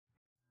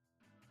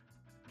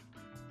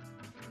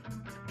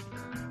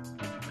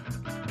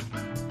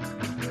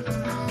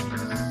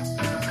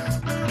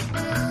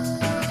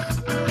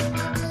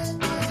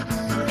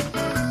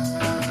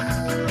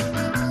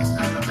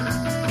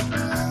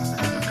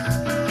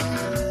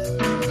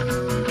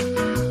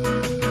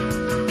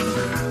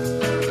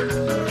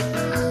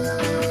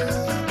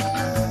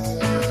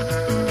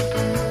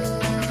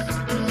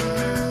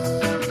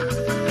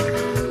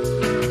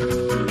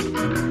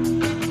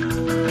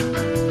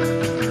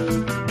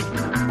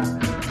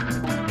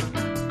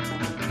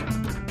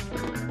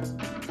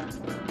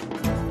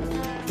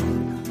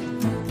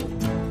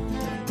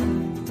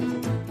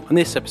On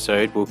this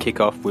episode, we'll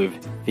kick off with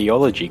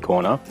Theology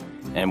Corner,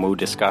 and we'll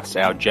discuss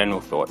our general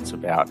thoughts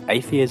about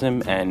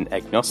atheism and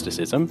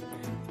agnosticism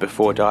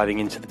before diving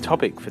into the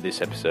topic for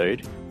this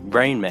episode,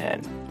 Rain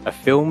Man, a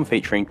film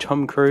featuring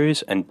Tom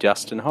Cruise and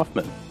Dustin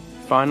Hoffman.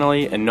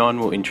 Finally, Anon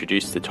will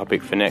introduce the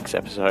topic for next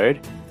episode,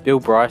 Bill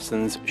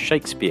Bryson's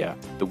Shakespeare,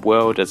 The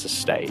World as a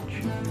Stage.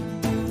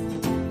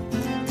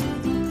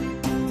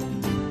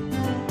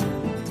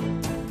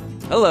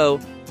 Hello,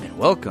 and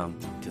welcome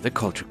to the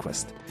Culture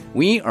Quest.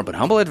 We are but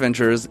humble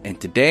adventurers,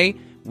 and today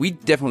we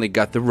definitely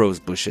got the rose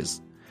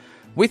bushes.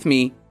 With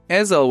me,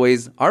 as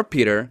always, are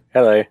Peter.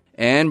 Hello.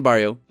 And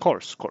Barrio.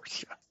 Of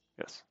course, yeah.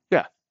 Yes.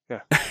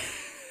 Yeah.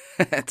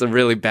 That's a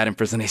really bad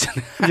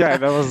impersonation. Yeah,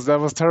 that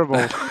was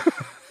terrible.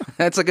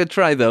 That's a good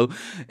try, though.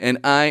 And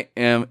I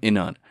am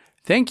Inon.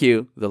 Thank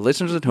you, the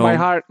listeners at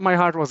home. My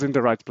heart was in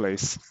the right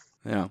place.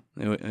 Yeah,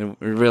 it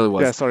really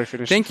was. Yeah, sorry,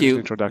 finish Thank you, the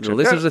introduction. the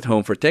listeners at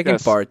home, for taking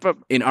part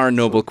in our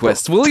noble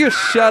quest. Will you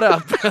shut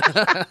up?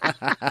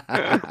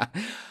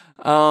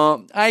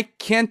 I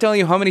can't tell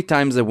you how many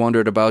times I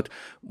wondered about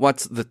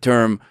what's the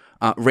term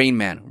Rain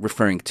Man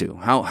referring to.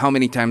 How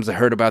many times I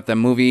heard about that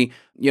movie.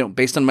 You know,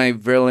 based on my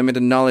very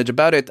limited knowledge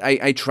about it,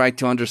 I tried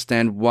to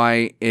understand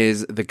why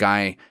is the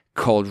guy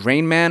called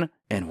Rain Man,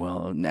 and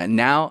well,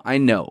 now I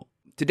know.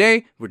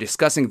 Today, we're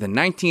discussing the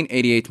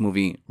 1988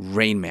 movie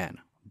Rain Man.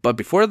 But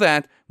before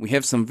that, we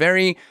have some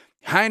very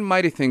high and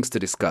mighty things to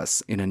discuss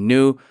in a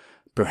new,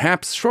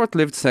 perhaps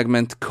short-lived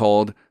segment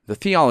called the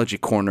Theology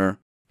Corner,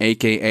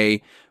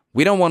 aka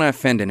we don't want to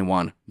offend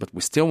anyone, but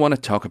we still want to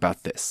talk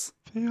about this.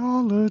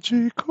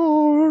 Theology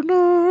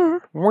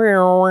Corner.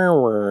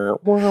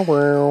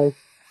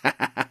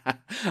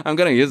 I'm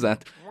going to use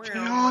that.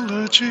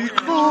 Theology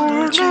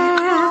Corner.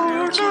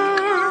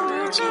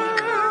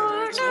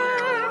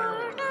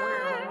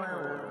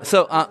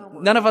 So,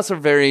 none of us are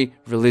very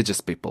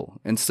religious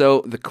people. And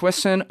so the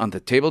question on the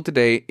table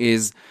today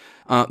is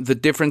the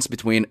difference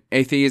between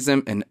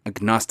atheism and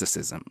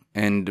agnosticism.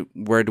 And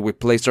where do we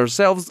place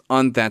ourselves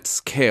on that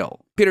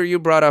scale? Peter, you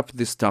brought up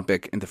this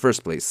topic in the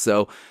first place.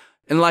 So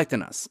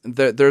enlighten us.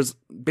 There's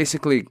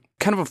basically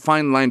kind of a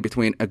fine line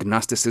between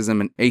agnosticism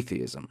and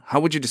atheism.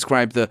 How would you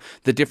describe the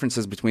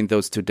differences between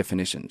those two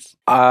definitions?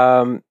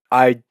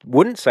 I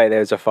wouldn't say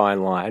there's a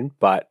fine line,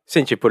 but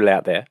since you put it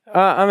out there,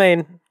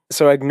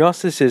 So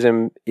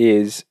agnosticism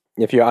is,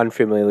 if you're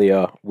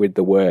unfamiliar with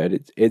the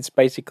word, it's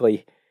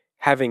basically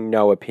having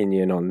no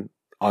opinion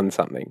on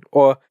something.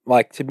 Or,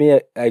 like, to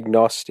be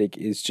agnostic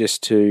is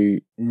just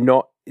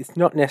it's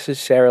not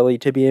necessarily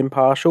to be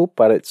impartial,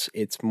 but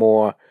it's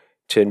more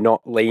to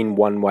not lean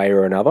one way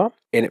or another.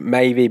 And it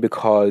may be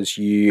because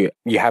you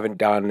haven't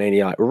done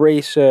any like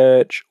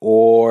research,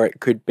 or it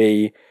could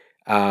be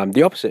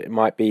the opposite. It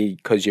might be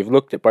because you've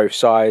looked at both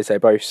sides, they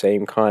both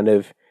seem kind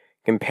of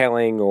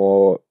compelling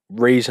or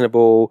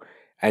reasonable,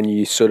 and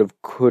you sort of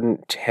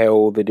couldn't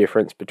tell the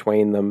difference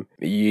between them.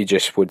 You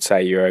just would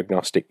say you're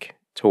agnostic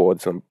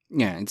towards them.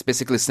 Yeah, it's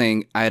basically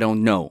saying, I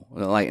don't know.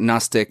 Like,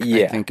 Gnostic,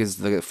 I think, is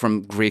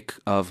from Greek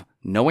of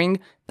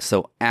knowing.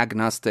 So,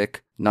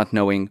 agnostic, not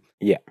knowing.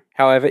 Yeah.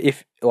 However,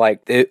 if,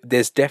 like,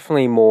 there's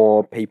definitely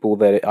more people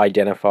that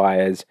identify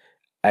as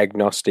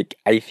agnostic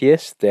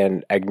atheists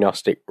than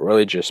agnostic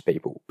religious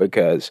people,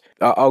 because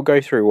I'll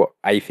go through what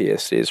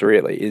atheist is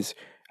really.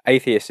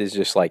 Atheist is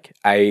just like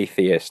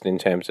atheist in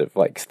terms of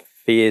like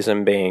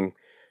theism being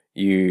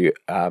you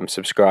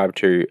subscribe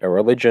to a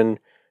religion,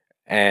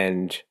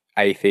 and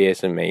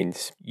atheism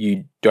means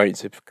you don't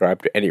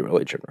subscribe to any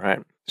religion, right?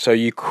 So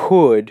you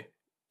could,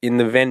 in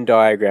the Venn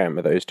diagram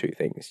of those two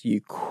things,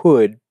 you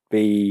could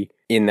be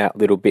in that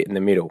little bit in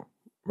the middle,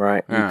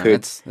 right?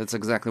 That's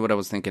exactly what I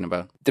was thinking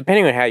about.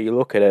 Depending on how you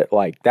look at it,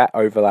 like that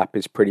overlap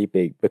is pretty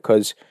big,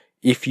 because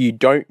if you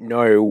don't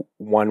know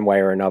one way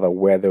or another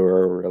whether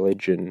a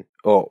religion,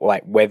 or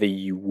like whether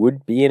you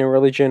would be in a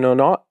religion or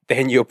not,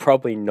 then you're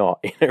probably not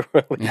in a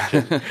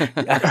religion.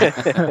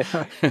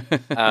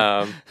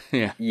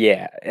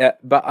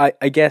 But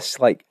I guess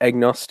like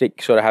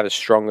agnostic sort of have a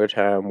stronger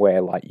term where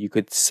like you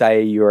could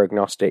say you're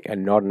agnostic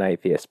and not an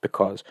atheist,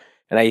 because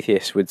an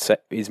atheist would say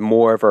is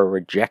more of a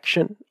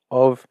rejection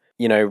of,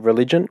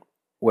 religion.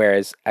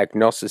 Whereas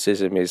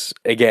agnosticism is,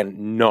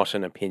 again, not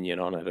an opinion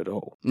on it at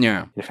all.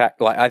 Yeah. In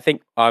fact, like I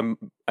think I'm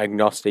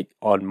agnostic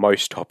on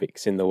most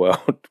topics in the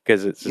world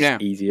because it's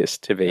just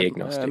easiest to be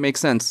agnostic. That makes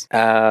sense.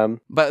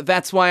 But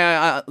that's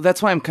why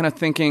I'm kind of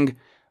thinking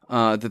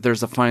that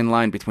there's a fine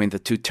line between the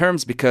two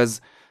terms, because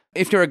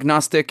if you're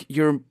agnostic,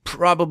 you're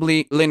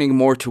probably leaning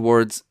more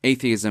towards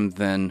atheism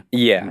than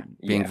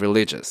being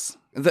religious.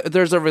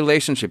 There's a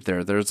relationship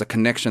there. There's a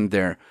connection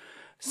there.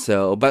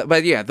 So,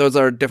 but yeah, those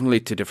are definitely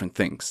two different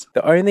things.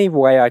 The only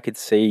way I could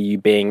see you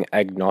being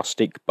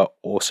agnostic but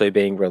also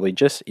being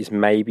religious is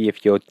maybe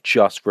if you're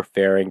just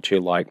referring to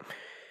like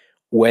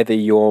whether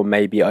you're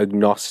maybe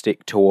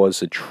agnostic towards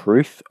the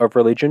truth of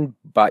religion,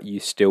 but you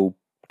still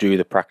do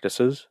the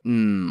practices.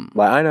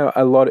 Like I know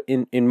a lot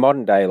in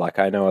modern day, like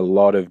I know a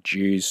lot of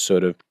Jews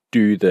sort of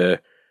do the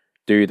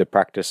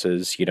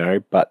practices,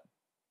 but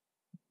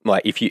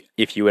like if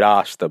you would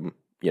ask them,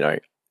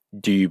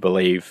 do you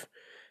believe,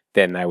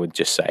 then they would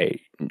just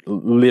say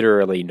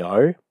literally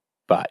no.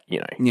 But,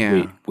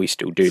 Yeah. we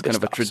still do It's this kind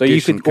of a stuff. So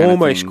you tradition could kind of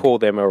almost thing. call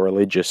them a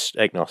religious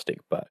agnostic,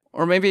 but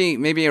Or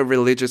maybe a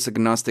religious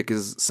agnostic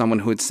is someone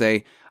who would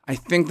say, I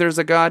think there's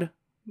a God,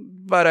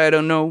 but I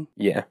don't know.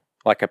 yeah,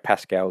 like a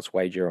Pascal's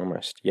wager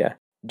almost, yeah.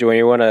 Do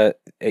you want to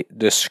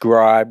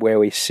describe where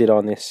we sit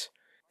on this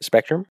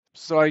spectrum?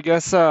 So I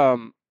guess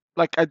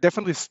like I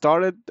definitely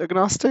started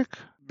agnostic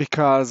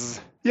because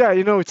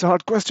it's a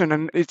hard question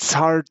and it's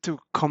hard to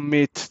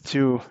commit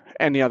to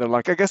any other.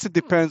 Like I guess it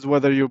depends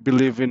whether you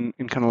believe in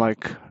kind of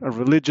like a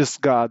religious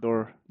God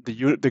or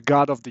the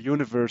God of the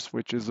universe,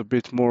 which is a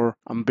bit more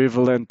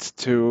ambivalent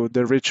to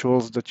the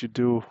rituals that you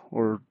do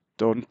or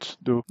don't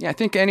do. Yeah, I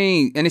think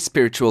any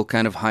spiritual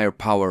kind of higher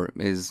power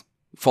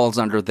falls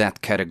under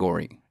that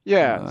category.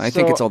 Yeah, I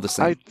think so it's all the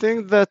same. I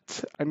think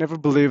that I never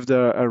believed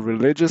a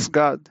religious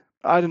God.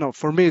 I don't know.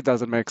 For me, it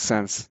doesn't make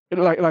sense.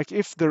 Like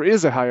if there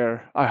is a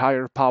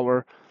higher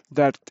power,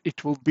 that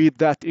it will be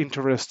that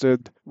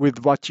interested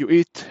with what you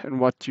eat and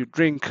what you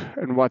drink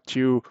and what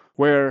you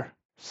wear.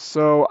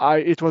 So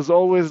it was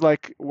always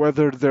like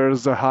whether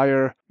there's a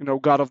higher,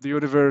 God of the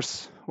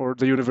universe or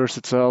the universe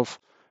itself,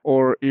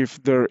 or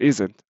if there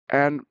isn't.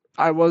 And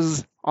I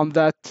was on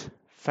that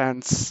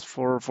fence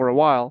for a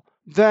while.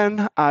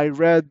 Then I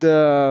read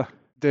the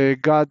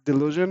God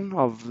Delusion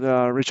of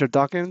Richard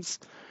Dawkins,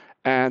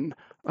 and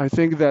I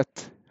think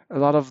that a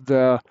lot of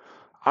the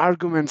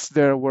arguments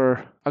there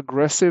were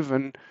aggressive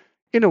and,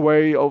 in a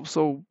way,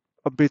 also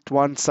a bit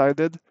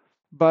one-sided.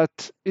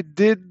 But it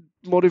did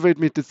motivate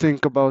me to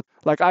think about,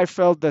 like, I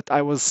felt that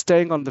I was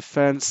staying on the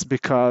fence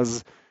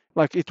because,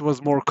 like, it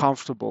was more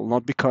comfortable,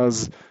 not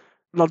because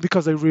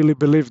I really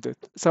believed it.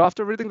 So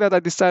after reading that, I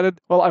decided,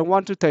 well, I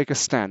want to take a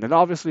stand. And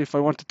obviously, if I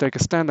want to take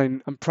a stand,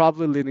 I'm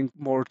probably leaning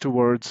more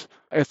towards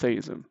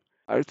atheism.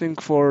 I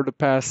think for the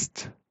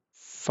past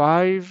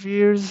 5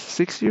 years,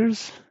 6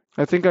 years,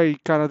 I think I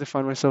kind of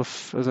define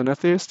myself as an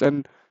atheist.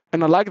 And I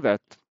like that.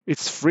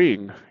 It's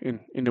freeing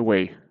in a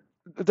way.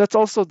 That's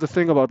also the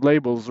thing about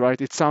labels, right?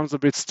 It sounds a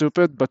bit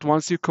stupid, but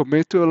once you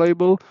commit to a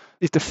label,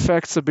 it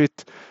affects a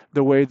bit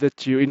the way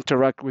that you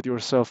interact with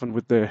yourself and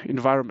with the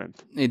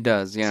environment. It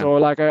does, yeah. So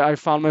like I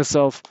found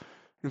myself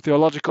in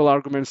theological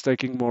arguments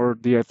taking more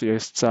the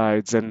atheist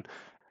sides, and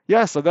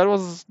yeah, so that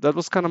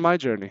was kind of my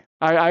journey.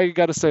 I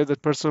gotta say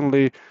that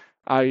personally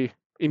I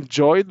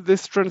enjoyed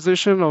this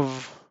transition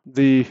of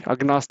the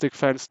agnostic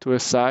fence to a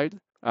side,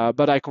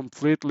 but I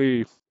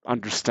completely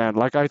understand.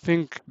 Like I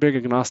think being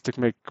agnostic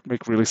make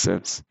really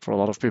sense for a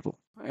lot of people.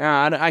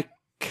 Yeah, I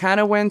kind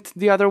of went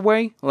the other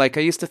way. Like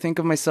I used to think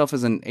of myself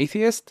as an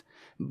atheist,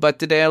 but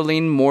today I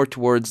lean more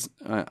towards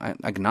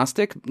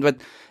agnostic.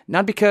 But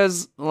not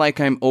because like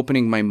I'm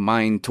opening my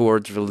mind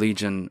towards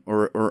religion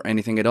or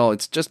anything at all.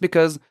 It's just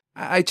because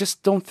I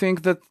just don't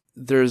think that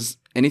there's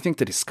anything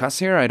to discuss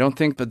here. I don't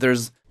think that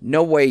there's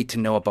no way to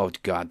know about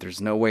God. There's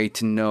no way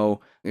to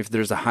know if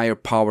there's a higher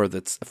power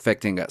that's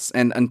affecting us.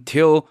 And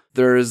until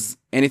there's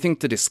anything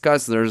to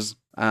discuss,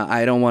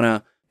 I don't want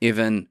to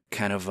even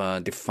kind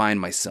of define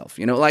myself.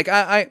 Like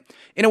I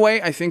in a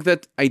way, I think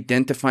that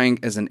identifying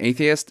as an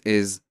atheist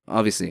is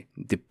obviously,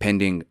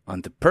 depending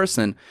on the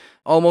person,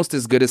 almost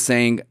as good as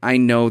saying, I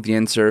know the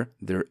answer,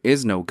 there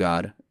is no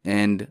God,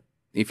 and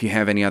if you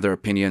have any other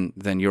opinion,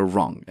 then you're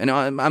wrong. And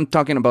I'm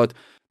talking about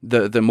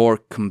the more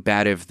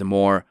combative, the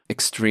more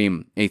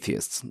extreme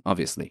atheists,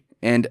 obviously.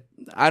 And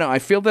I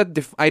feel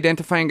that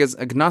identifying as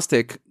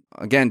agnostic,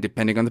 again,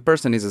 depending on the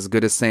person, is as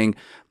good as saying,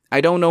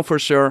 I don't know for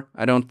sure,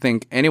 I don't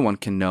think anyone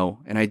can know,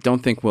 and I don't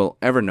think we'll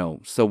ever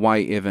know, so why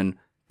even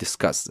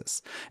discuss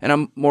this? And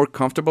I'm more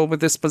comfortable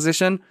with this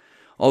position,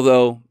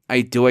 although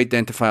I do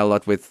identify a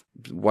lot with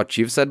what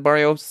you've said,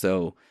 Barrio,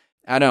 so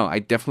I don't know, I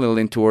definitely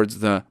lean towards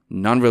the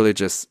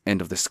non-religious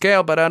end of the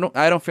scale, but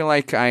I don't feel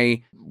like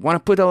I want to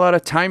put a lot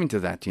of time into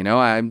that,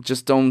 I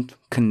just don't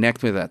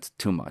connect with that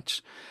too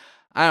much.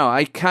 I don't know,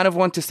 I kind of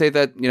want to say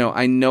that,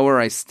 I know where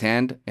I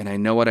stand and I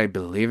know what I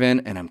believe in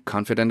and I'm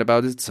confident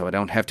about it, so I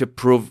don't have to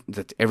prove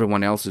that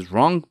everyone else is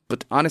wrong.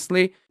 But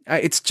honestly,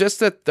 it's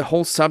just that the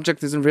whole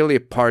subject isn't really a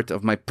part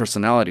of my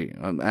personality.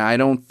 I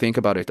don't think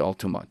about it all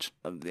too much.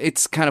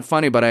 It's kind of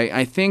funny, but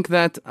I think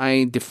that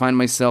I define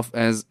myself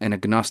as an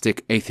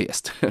agnostic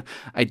atheist.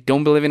 I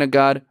don't believe in a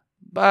God,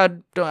 but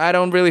I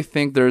don't really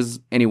think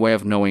there's any way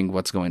of knowing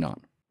what's going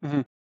on.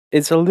 Mm-hmm.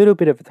 It's a little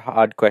bit of a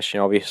hard question,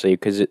 obviously,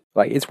 because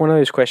it's one of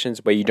those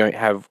questions where you don't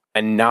have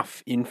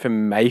enough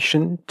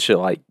information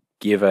to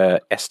give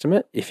a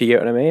estimate, if you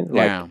get what I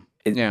mean.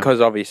 Because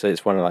obviously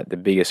it's one of the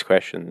biggest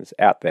questions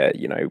out there.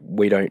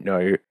 We don't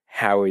know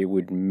how we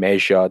would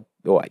measure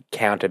or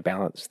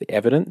counterbalance the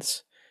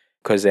evidence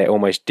because they're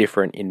almost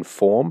different in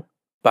form.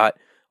 But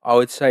I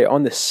would say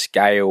on the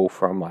scale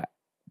from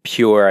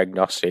pure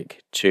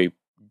agnostic to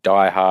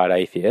diehard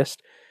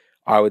atheist,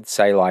 I would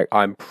say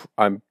I'm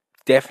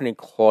definitely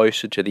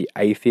closer to the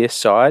atheist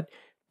side,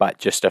 but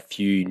just a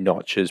few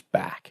notches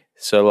back.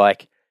 So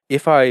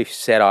if I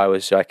said I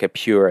was a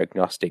pure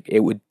agnostic, it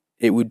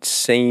would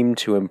seem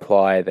to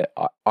imply that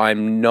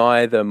I'm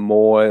neither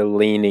more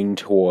leaning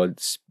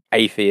towards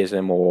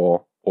atheism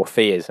or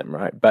theism,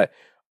 right? But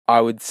I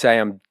would say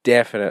I'm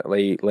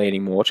definitely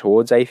leaning more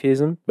towards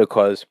atheism,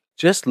 because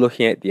just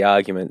looking at the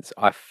arguments,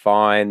 I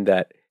find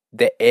that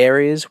the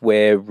areas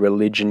where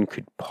religion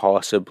could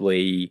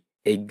possibly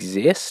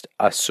exist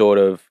are sort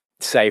of,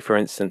 say, for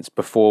instance,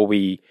 before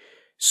we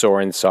saw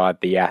inside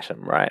the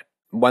atom, right?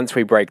 Once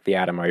we break the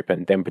atom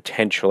open, then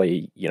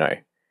potentially,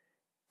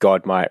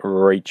 God might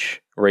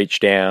reach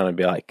down and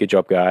be like, good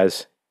job,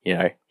 guys.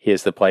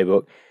 Here's the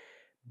playbook.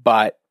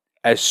 But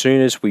as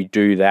soon as we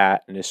do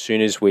that, and as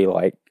soon as we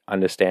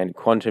understand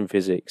quantum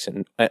physics,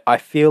 and I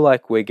feel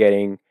like we're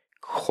getting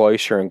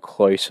closer and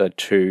closer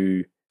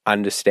to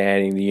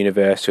understanding the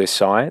universe with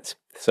science.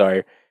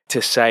 So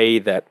to say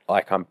that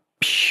I'm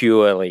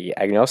purely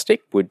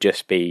agnostic would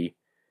just be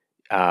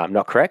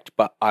not correct.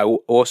 But I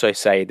will also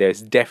say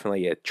there's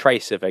definitely a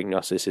trace of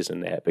agnosticism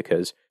there,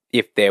 because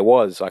if there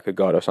was a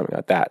God or something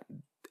like that,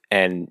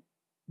 and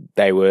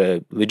they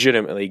were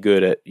legitimately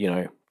good at,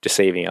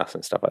 deceiving us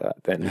and stuff like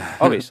that, then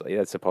obviously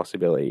that's a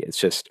possibility. It's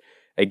just,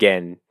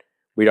 again,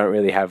 we don't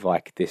really have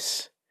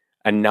this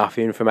enough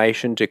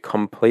information to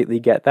completely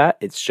get that.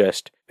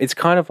 It's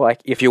kind of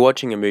like if you're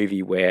watching a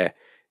movie where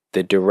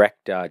the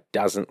director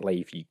doesn't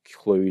leave you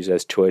clues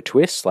as to a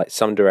twist.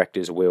 Some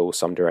directors will,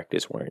 some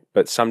directors won't.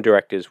 But some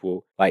directors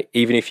will,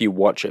 even if you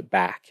watch it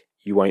back,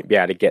 you won't be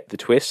able to get the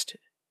twist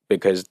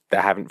because they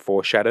haven't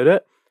foreshadowed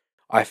it.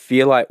 I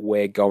feel like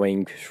we're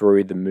going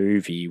through the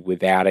movie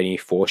without any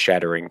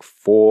foreshadowing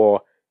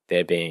for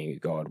there being a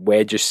God.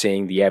 We're just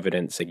seeing the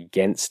evidence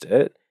against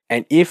it.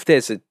 And if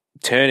there's a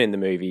turn in the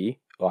movie,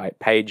 like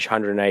page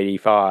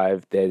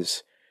 185,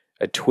 there's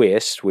a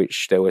twist,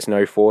 which there was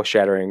no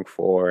foreshadowing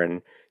for,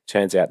 and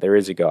turns out there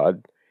is a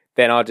God,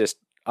 then I'll just,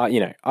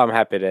 I'm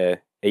happy to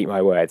eat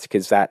my words,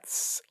 because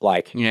that's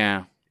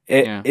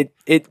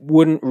it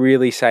wouldn't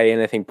really say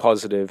anything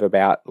positive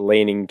about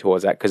leaning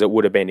towards that, because it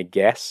would have been a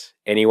guess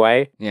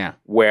anyway. Yeah.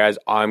 Whereas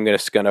I'm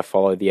just going to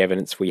follow the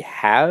evidence we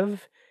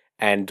have,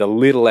 and the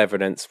little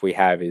evidence we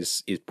have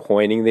is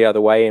pointing the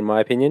other way, in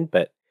my opinion.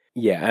 But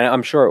yeah, and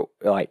I'm sure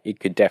it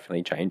could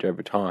definitely change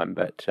over time.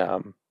 But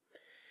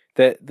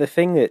the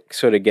thing that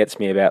sort of gets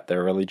me about the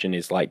religion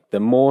is the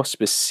more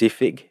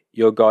specific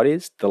your God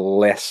is, the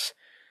less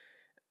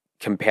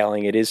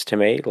compelling it is to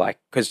me.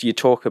 Because you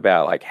talk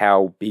about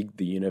how big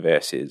the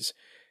universe is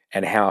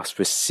and how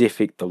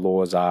specific the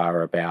laws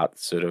are about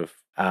sort of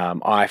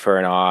eye for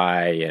an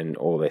eye and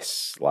all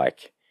this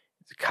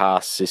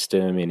caste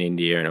system in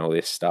India and all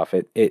this stuff.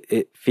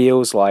 It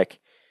feels like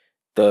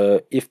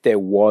if there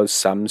was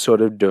some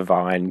sort of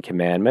divine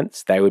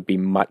commandments, they would be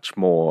much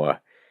more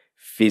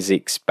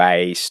physics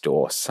based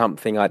or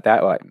something like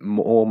that,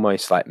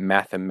 almost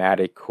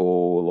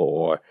mathematical,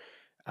 or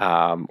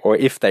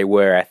if they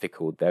were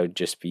ethical, they would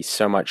just be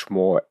so much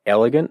more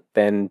elegant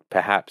than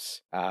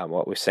perhaps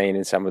what we've seen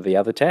in some of the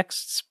other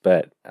texts.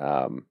 But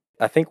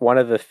I think one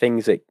of the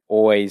things that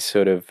always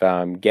sort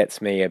of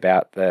gets me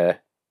about the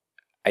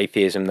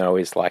atheism, though,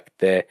 is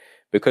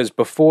because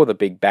before the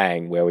Big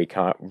Bang, where we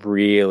can't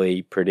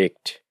really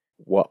predict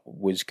what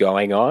was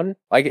going on,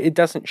 it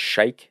doesn't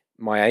shake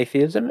my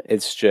atheism.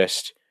 It's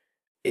just,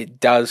 it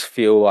does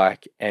feel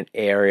like an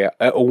area,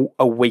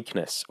 a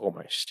weakness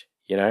almost,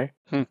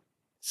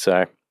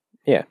 So,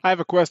 yeah. I have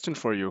a question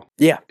for you.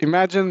 Yeah.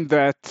 Imagine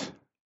that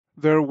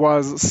there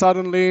was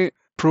suddenly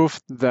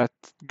proof that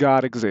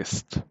God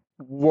exists.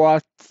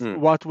 What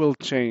will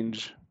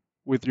change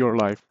with your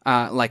life?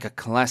 Like a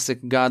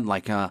classic God,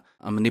 like a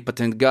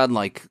omnipotent God,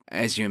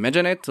 as you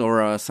imagine it,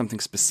 or something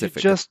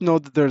specific? You just know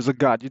that there's a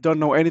God. You don't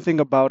know anything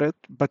about it,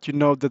 but you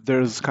know that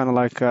there's kind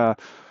of a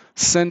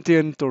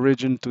sentient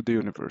origin to the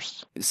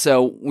universe.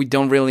 So we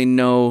don't really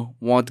know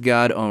what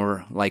God,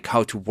 or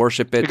how to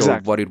worship it, or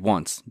what it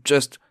wants.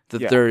 Just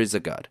that there is a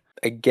God.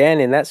 Again,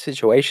 in that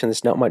situation,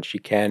 there's not much you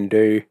can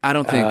do. I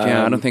don't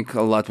think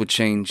a lot would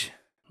change.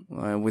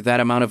 With that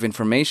amount of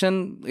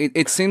information,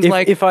 it seems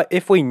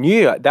if we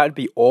knew, that would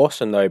be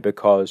awesome though,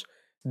 because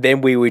then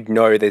we would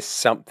know there's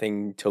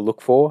something to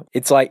look for.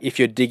 It's like if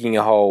you're digging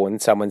a hole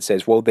and someone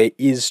says, well, there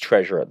is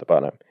treasure at the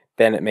bottom,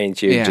 then it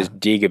means you just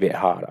dig a bit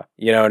harder.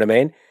 You know what I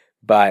mean?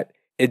 But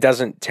it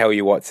doesn't tell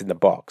you what's in the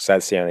box.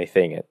 That's the only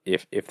thing.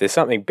 If there's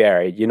something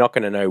buried, you're not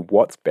going to know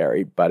what's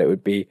buried, but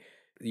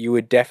you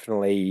would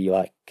definitely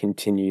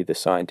continue the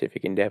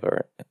scientific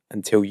endeavor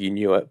until you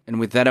knew it. And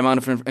with that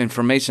amount of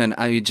information,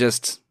 are you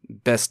just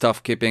best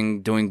off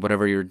doing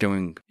whatever you're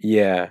doing?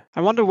 Yeah.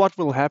 I wonder what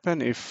will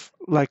happen if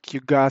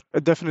you got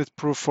a definite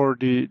proof for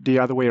the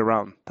other way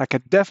around. A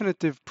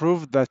definitive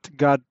proof that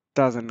God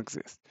doesn't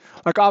exist.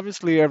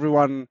 Obviously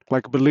everyone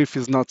belief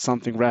is not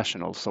something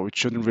rational, so it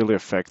shouldn't really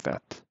affect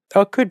that.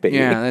 Oh, it could be.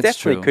 Yeah, it that's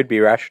definitely true. could be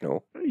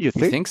rational. You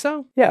think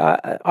so?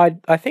 Yeah,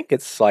 I think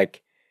it's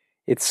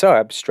it's so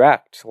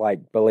abstract,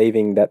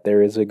 believing that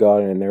there is a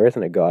God and there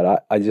isn't a God.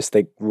 I just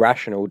think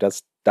rational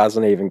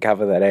doesn't even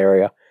cover that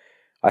area.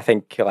 I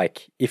think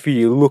if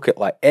you look at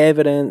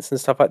evidence and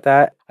stuff like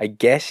that, I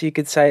guess you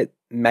could say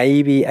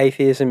maybe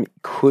atheism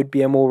could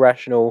be a more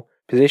rational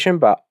position,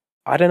 but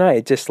I don't know.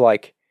 It's just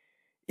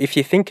if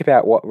you think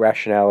about what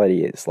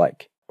rationality is,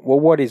 well,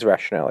 what is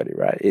rationality,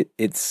 right?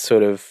 It's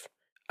sort of,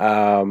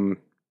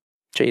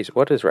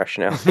 what is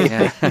rationality?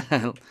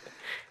 Yeah.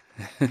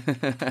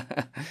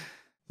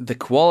 The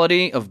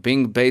quality of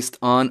being based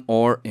on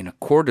or in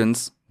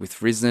accordance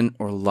with reason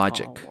or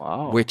logic,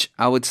 wow. which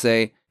I would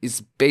say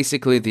is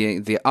basically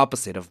the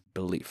opposite of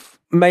belief.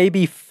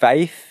 Maybe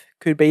faith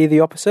could be the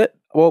opposite.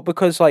 Well,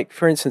 because, like,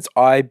 for instance,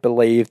 I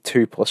believe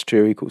 2 +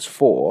 2 =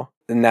 4,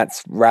 then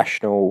that's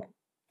rational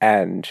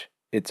and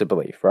it's a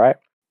belief, right?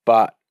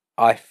 But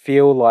I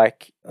feel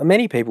like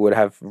many people would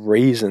have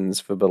reasons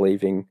for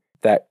believing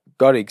that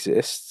God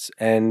exists,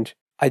 and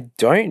I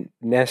don't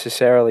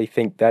necessarily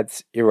think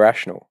that's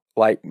irrational.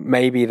 Like,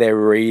 maybe their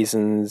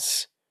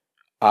reasons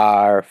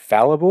are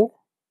fallible,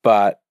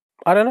 but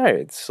I don't know.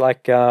 It's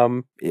like,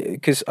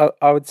 because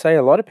I would say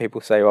a lot of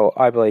people say, well,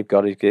 I believe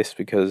God exists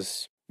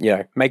because,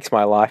 makes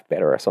my life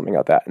better or something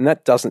like that. And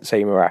that doesn't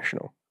seem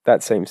irrational.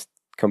 That seems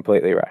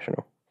completely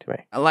irrational to me.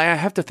 Like, I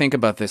have to think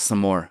about this some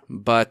more.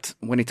 But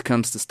when it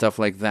comes to stuff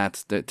like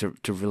that,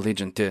 to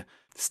religion, to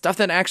stuff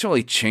that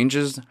actually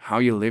changes how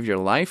you live your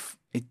life,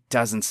 it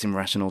doesn't seem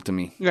rational to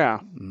me. Yeah,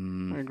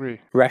 I agree.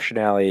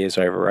 Rationality is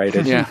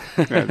overrated. Yeah.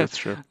 Yeah, that's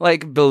true.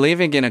 Like,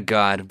 believing in a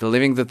God,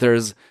 believing that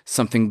there's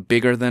something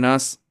bigger than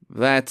us,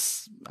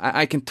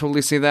 I can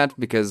totally see that,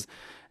 because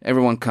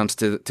everyone comes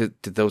to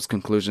those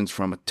conclusions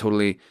from a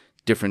totally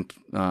different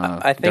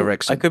I think,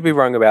 direction. I could be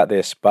wrong about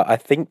this, but I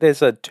think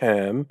there's a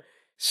term,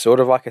 sort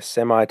of like a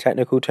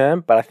semi-technical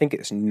term, but I think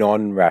it's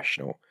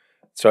non-rational.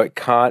 So it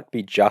can't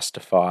be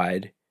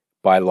justified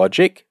by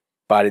logic,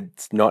 but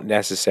it's not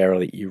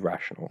necessarily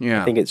irrational.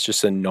 Yeah. I think it's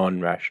just a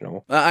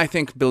non-rational. I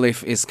think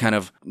belief is kind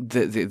of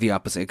the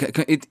opposite.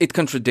 It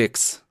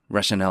contradicts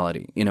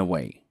rationality in a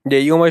way. Yeah,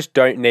 you almost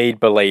don't need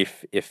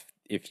belief if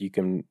you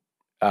can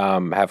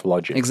have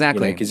logic.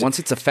 Exactly. 'Cause once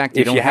it's a fact,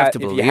 you don't have to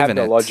believe in it. If you have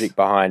the logic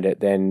behind it,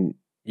 then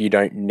you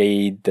don't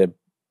need the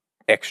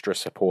extra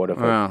support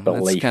of a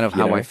belief. That's kind of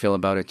how I feel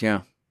about it,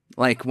 yeah.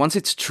 Like, once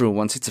it's true,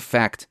 once it's a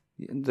fact,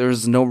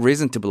 there's no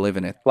reason to believe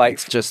in it. Like,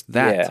 it's just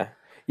that. Yeah.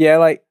 Yeah,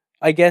 like,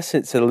 I guess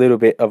it's a little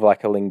bit of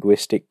like a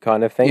linguistic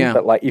kind of thing. Yeah,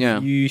 but like,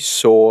 if you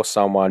saw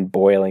someone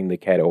boiling the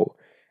kettle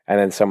and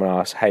then someone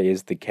asks, hey,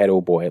 is the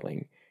kettle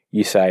boiling?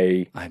 You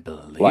say, I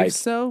believe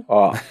so.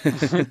 Oh,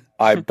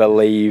 I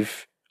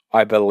believe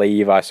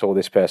I saw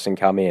this person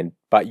come in,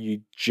 but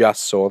you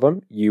just saw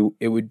them.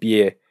 It would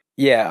be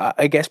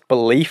I guess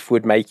belief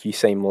would make you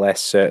seem less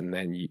certain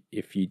than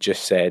if you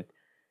just said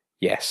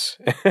yes.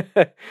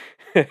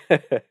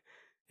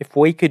 If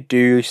we could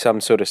do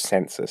some sort of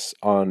census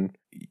on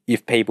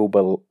if people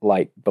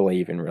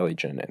believe in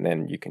religion, and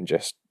then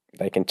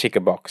they can tick a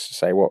box to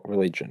say what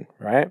religion,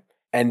 right?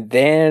 And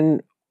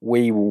then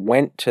we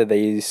went to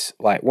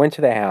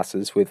their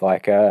houses with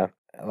like a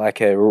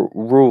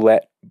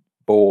roulette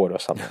board or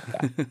something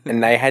like that,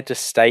 and they had to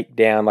stake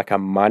down like a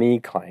money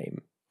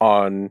claim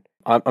on.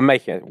 I'm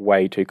making it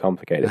way too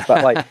complicated,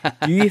 but like,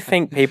 do you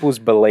think people's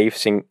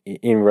beliefs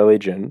in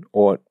religion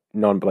or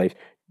non-belief,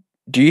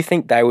 do you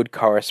think they would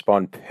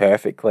correspond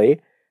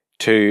perfectly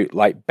to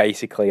like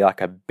basically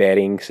like a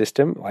betting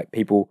system, like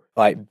people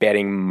like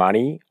betting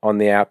money on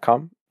the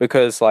outcome?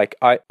 Because like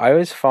I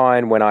always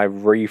find when I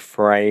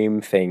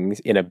reframe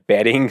things in a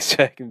betting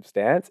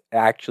circumstance, it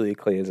actually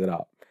clears it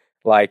up.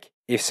 Like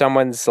if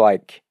someone's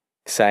like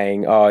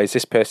saying, oh, is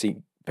this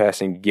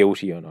person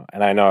guilty or not?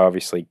 And I know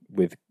obviously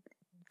with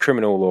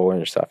criminal law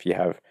and stuff you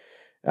have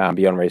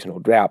beyond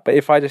reasonable doubt. But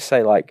if I just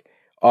say like,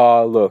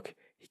 oh, look,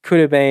 he could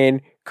have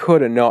been,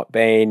 could have not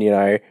been,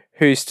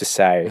 who's to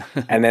say?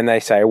 And then they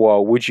say,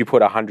 well, would you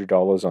put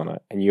 $100 on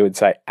it? And you would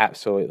say,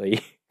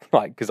 absolutely,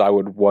 like, because I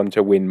would want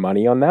to win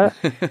money on that.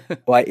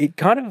 Like, it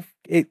kind of,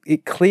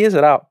 it clears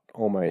it up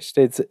almost.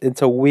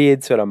 It's a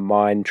weird sort of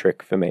mind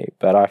trick for me,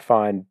 but I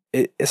find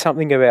it's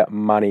something about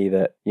money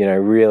that,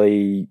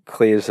 really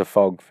clears the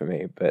fog for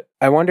me. But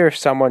I wonder if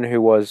someone who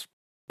was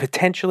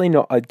potentially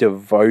not a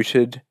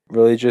devoted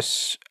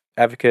religious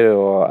advocate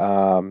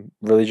or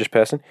religious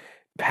person,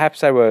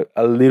 perhaps they were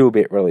a little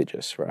bit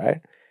religious, right?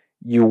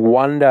 You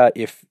wonder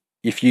if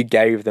you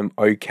gave them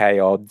okay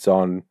odds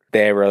on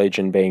their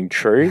religion being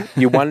true,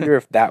 you wonder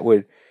if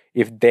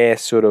they're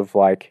sort of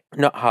like,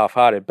 not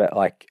half-hearted, but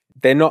like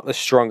they're not the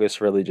strongest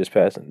religious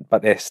person,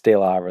 but they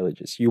still are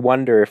religious. You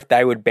wonder if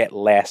they would bet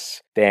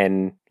less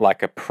than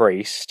like a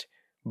priest,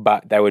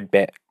 but they would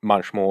bet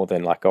much more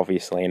than like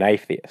obviously an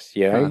atheist,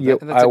 I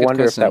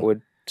wonder if that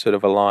would sort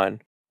of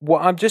align.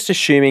 Well, I'm just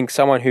assuming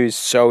someone who's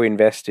so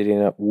invested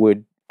in it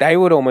would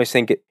almost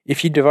think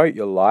if you devote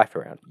your life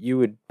around it, you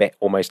would bet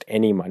almost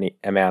any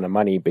amount of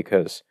money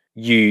because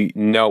you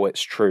know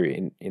it's true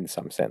in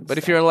some sense. But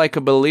if you're like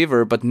a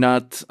believer, but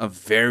not a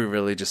very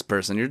religious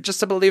person, you're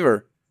just a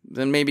believer,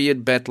 then maybe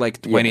you'd bet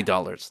like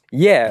 $20.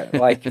 Yeah,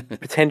 like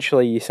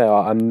potentially you say, oh,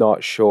 I'm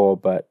not sure,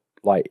 but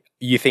like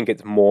you think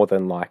it's more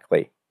than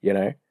likely,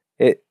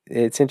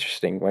 It's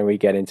interesting when we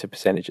get into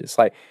percentages.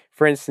 Like,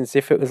 for instance,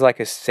 if it was like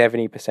a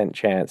 70%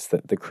 chance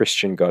that the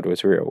Christian God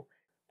was real,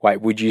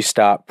 like, would you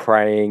start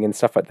praying and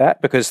stuff like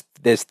that? Because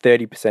there's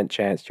 30%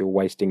 chance you're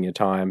wasting your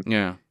time.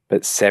 Yeah.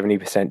 But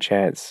 70%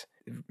 chance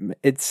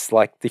it's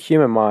like the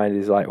human mind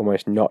is like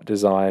almost not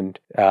designed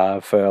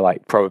for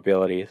like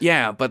probabilities.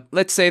 Yeah, but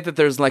let's say that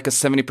there's like a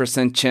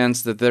 70%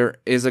 chance that there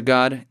is a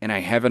God, and I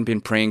haven't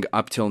been praying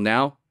up till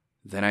now,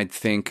 then I'd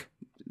think,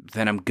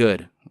 then I'm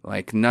good.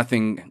 Like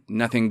nothing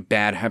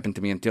bad happened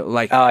to me until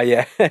like. Oh,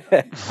 yeah.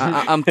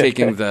 I'm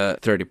taking the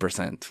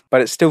 30%.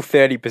 But it's still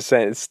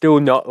 30%. It's still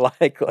not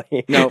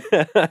likely. No,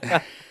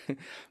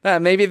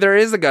 maybe there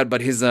is a God, but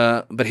he's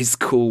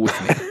cool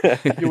with me.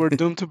 You were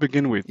doomed to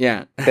begin with.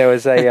 Yeah, There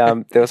was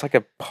like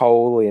a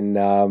poll in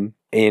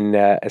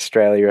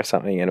Australia or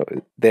something, and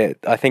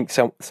I think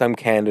some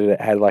candidate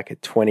had like a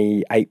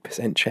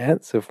 28%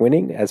 chance of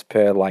winning, as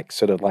per like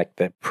sort of like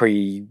the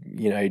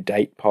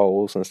date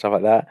polls and stuff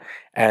like that.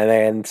 And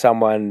then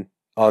someone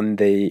on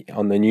the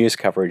news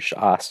coverage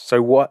asked,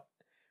 "So what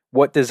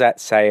does that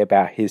say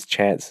about his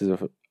chances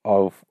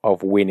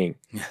of winning?"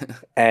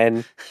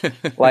 And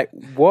like,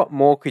 what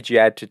more could you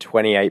add to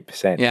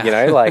 28%? Yeah. You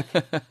know, like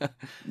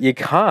you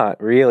can't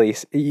really.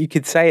 You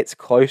could say it's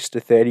close to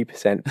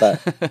 30%,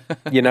 but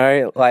you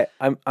know, like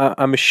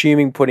I'm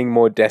assuming putting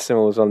more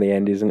decimals on the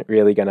end isn't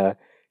really going to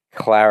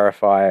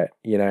clarify it.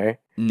 You know,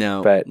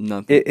 no, but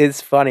nothing.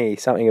 it's funny.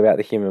 Something about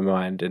the human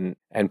mind and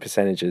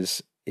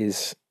percentages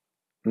is.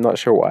 I'm not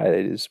sure why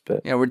it is,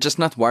 but Yeah, we're just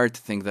not wired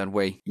to think that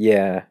way.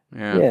 yeah.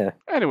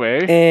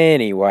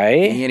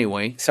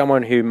 Anyway,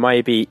 Someone who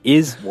maybe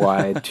is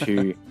wired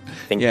to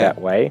think Yeah. that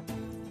way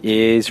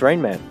is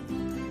Rain Man.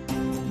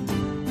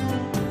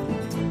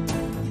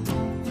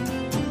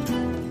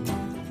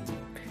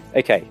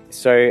 Okay,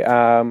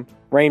 so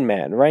Rain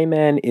Man. Rain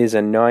Man is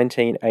a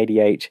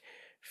 1988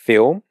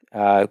 film,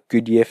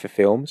 good year for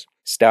films,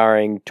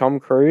 starring Tom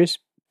Cruise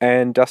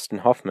and Dustin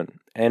Hoffman,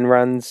 and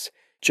runs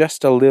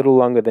just a little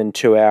longer than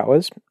 2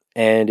 hours,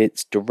 and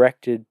it's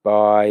directed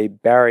by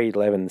Barry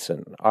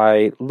Levinson.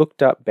 I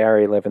looked up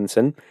Barry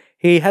Levinson.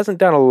 He hasn't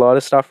done a lot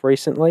of stuff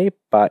recently,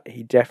 but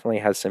he definitely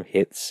has some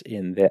hits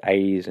in the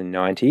 80s and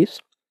 90s.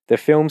 The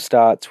film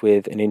starts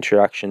with an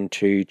introduction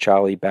to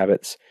Charlie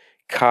Babbitt's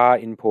car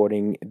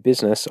importing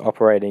business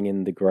operating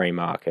in the grey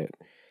market.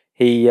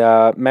 He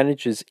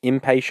manages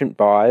impatient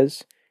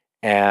buyers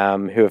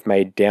who have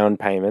made down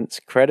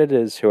payments,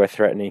 creditors who are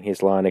threatening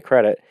his line of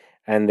credit,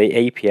 and the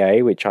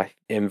EPA,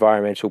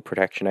 Environmental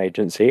Protection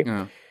Agency,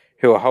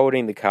 who are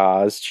holding the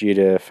cars due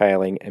to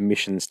failing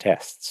emissions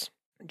tests.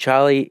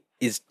 Charlie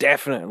is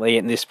definitely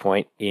at this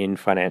point in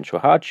financial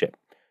hardship.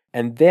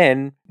 And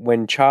then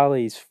when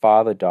Charlie's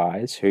father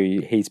dies,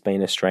 who he's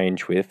been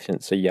estranged with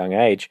since a young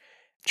age,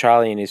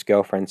 Charlie and his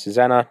girlfriend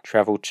Susanna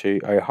travel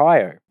to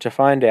Ohio to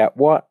find out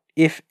what,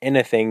 if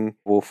anything,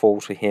 will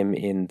fall to him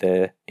in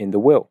the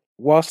will.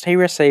 Whilst he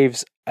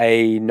receives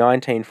a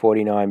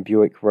 1949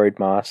 Buick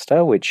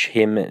Roadmaster, which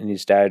him and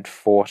his dad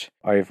fought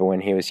over when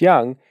he was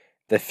young,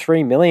 the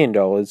 $3 million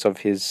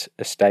of his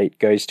estate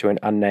goes to an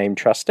unnamed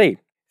trustee.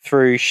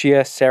 Through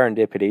sheer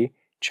serendipity,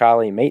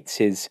 Charlie meets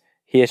his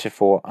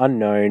heretofore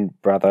unknown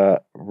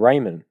brother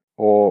Raymond,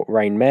 or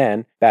Rain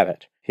Man,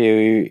 Babbitt,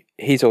 who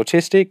he's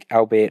autistic,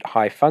 albeit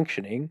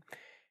high-functioning,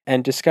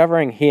 and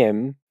discovering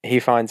him, he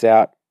finds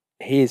out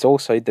he is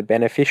also the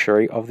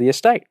beneficiary of the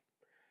estate.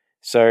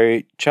 So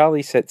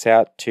Charlie sets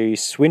out to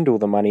swindle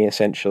the money,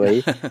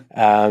 essentially,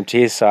 to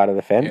his side of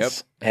the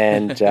fence,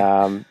 and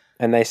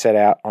they set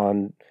out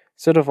on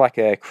sort of like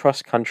a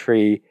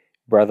cross-country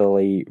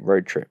brotherly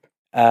road trip.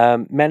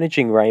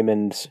 Managing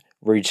Raymond's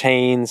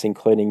routines,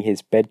 including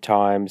his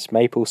bedtimes,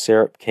 maple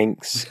syrup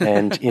kinks,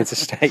 and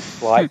interstate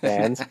flight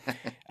bans,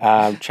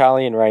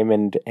 Charlie and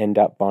Raymond end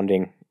up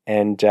bonding,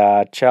 and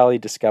Charlie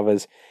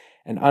discovers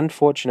an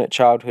unfortunate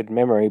childhood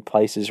memory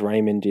places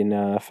Raymond in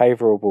a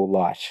favourable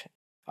light.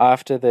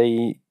 After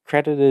the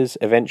creditors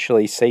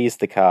eventually seize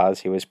the cars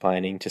he was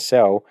planning to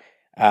sell,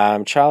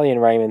 Charlie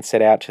and Raymond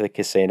set out to the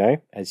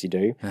casino, as you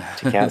do,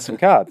 to count some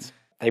cards.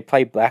 They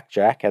play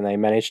blackjack and they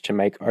managed to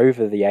make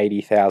over the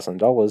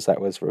 $80,000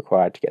 that was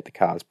required to get the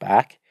cars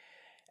back.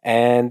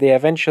 And they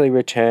eventually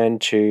return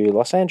to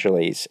Los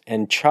Angeles.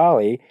 And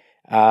Charlie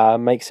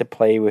makes a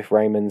plea with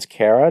Raymond's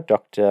carer,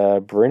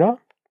 Dr. Brunner.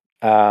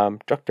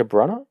 Dr.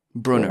 Brunner?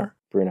 Brunner.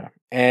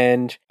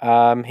 And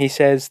he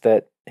says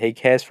that he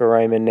cares for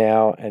Raymond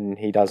now, and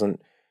he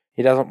doesn't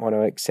want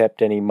to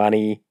accept any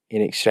money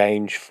in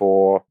exchange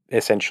for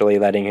essentially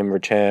letting him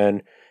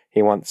return.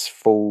 He wants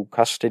full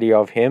custody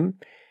of him.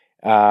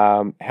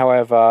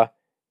 However,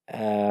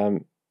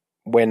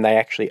 when they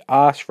actually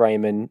ask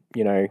Raymond,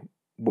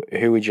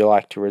 who would you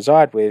like to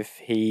reside with,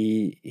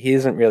 he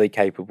isn't really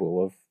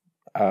capable of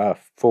a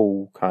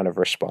full kind of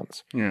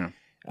response. Yeah.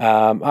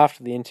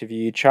 After the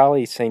interview,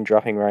 Charlie's seen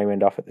dropping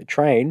Raymond off at the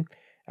train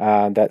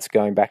that's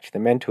going back to the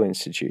mental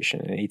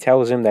institution, and he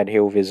tells him that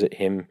he'll visit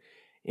him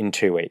in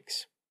 2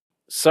 weeks.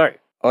 So,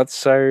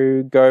 let's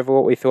go over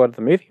what we thought of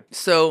the movie.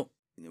 So,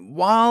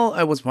 while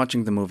I was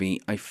watching the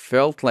movie, I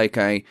felt like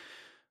I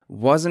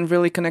wasn't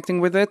really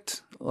connecting with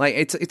it. Like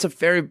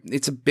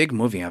it's a big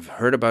movie. I've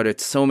heard about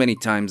it so many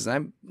times. I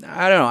don't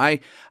know.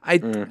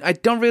 I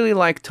don't really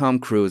like Tom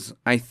Cruise.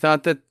 I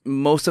thought that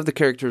most of the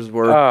characters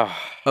were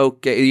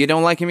okay. You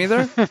don't like him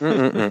either?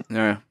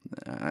 No.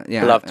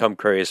 Yeah. I love Tom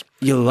Cruise.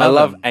 You I love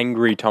love him.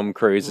 angry Tom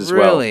Cruise as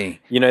well.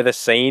 Really? You know the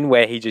scene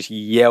where he just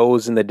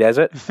yells in the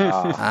desert? Oh,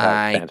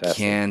 I fantastic.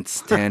 can't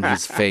stand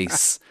his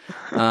face.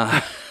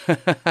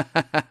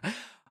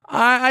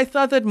 I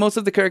thought that most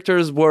of the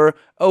characters were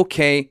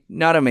okay,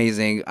 not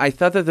amazing. I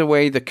thought that the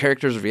way the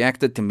characters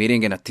reacted to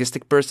meeting an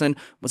autistic person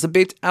was a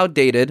bit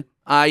outdated.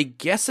 I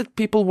guess that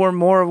people were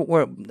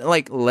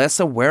less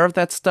aware of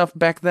that stuff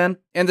back then.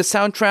 And the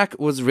soundtrack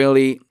was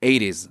really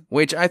 80s,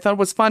 which I thought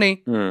was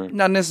funny,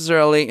 not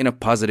necessarily in a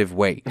positive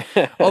way.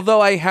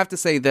 Although I have to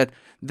say that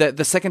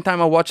the second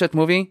time I watched that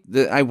movie,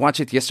 I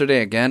watched it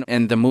yesterday again,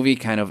 and the movie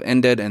kind of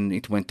ended and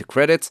it went to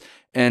credits.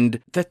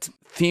 And that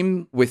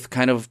theme with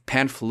kind of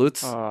pan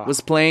flutes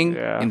was playing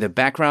in the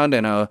background.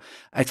 And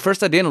at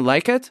first I didn't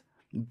like it.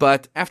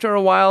 But after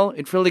a while,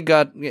 it really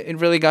got me.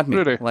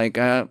 Really? Like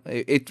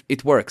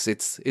it works.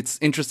 It's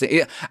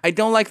interesting. I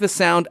don't like the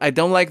sound. I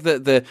don't like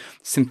the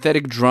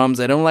synthetic drums.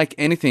 I don't like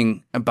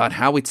anything about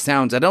how it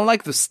sounds. I don't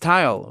like the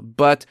style.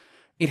 But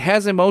it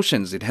has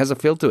emotions. It has a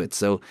feel to it.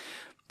 So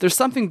there's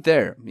something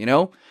there, you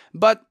know.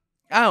 But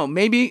I don't know.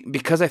 Maybe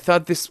because I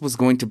thought this was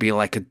going to be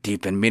like a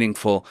deep and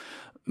meaningful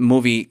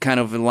movie, kind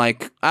of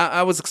like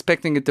I was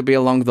expecting it to be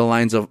along the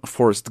lines of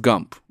Forrest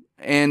Gump.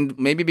 And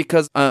maybe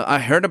because I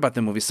heard about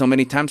the movie so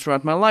many times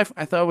throughout my life,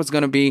 I thought it was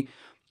going to be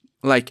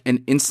like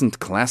an instant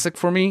classic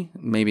for me,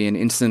 maybe an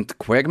instant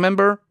Quag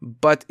member,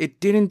 but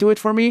it didn't do it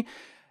for me.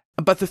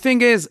 But the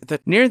thing is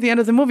that near the end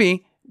of the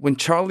movie, when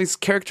Charlie's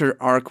character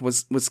arc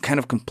was kind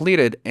of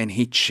completed and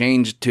he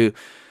changed to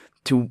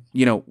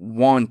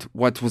want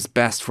what was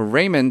best for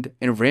Raymond,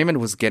 and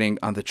Raymond was getting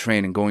on the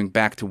train and going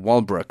back to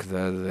Walbrook,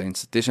 the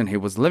institution he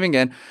was living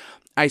in,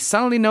 I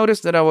suddenly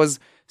noticed that I was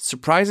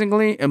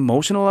surprisingly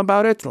emotional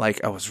about it.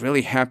 Like, I was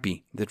really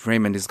happy that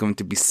Raymond is going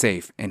to be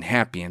safe and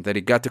happy and that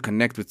he got to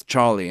connect with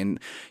Charlie and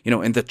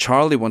that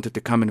Charlie wanted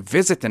to come and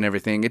visit and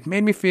everything. It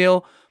made me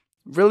feel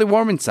really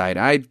warm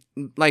inside.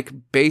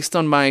 Based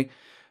on my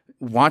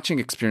watching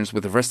experience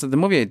with the rest of the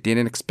movie, I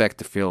didn't expect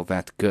to feel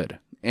that good.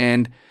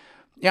 And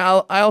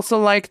yeah, I also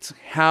liked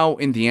how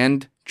in the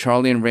end,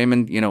 Charlie and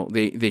Raymond,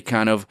 they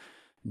kind of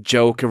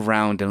joke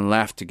around and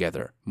laugh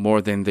together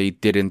more than they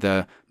did in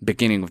the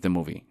beginning of the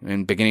movie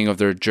and beginning of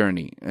their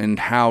journey, and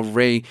how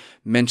Ray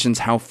mentions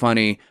how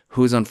funny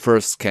Who's on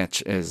First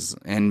sketch is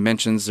and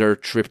mentions their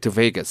trip to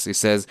Vegas. He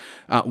says,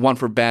 one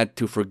for bad,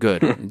 two for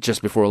good,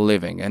 just before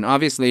leaving. And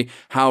obviously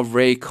how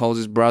Ray calls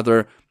his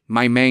brother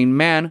my main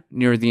man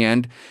near the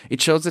end.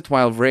 It shows that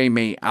while Ray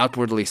may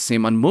outwardly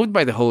seem unmoved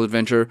by the whole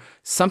adventure,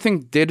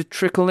 something did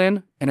trickle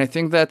in, and I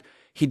think that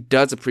he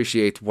does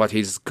appreciate what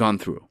he's gone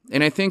through.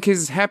 And I think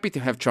he's happy to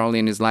have Charlie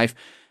in his life.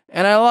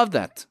 And I love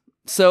that.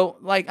 So,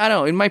 I don't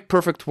know, in my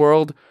perfect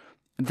world,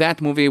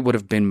 that movie would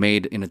have been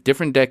made in a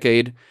different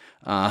decade,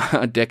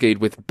 a decade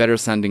with better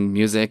sounding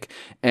music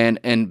and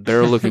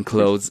better looking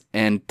clothes,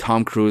 and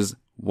Tom Cruise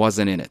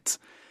wasn't in it.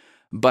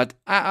 But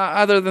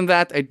other than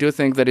that, I do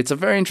think that it's a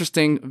very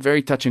interesting,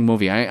 very touching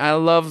movie. I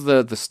love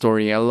the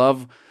story. I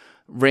love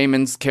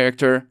Raymond's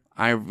character.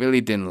 I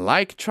really didn't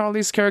like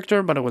Charlie's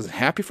character, but I was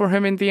happy for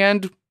him in the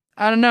end.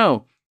 I don't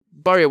know.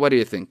 Barry, what do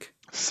you think?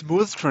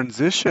 Smooth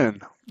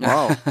transition.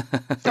 Wow.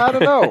 I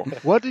don't know.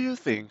 What do you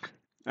think?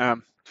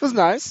 It was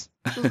nice.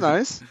 It was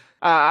nice.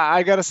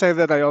 I gotta say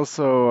that I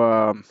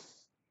also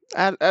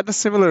had a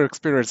similar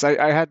experience.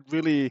 I had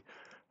really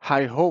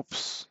high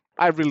hopes.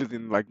 I really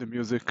didn't like the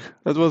music.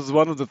 That was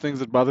one of the things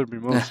that bothered me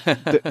most.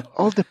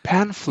 All the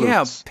pan flutes.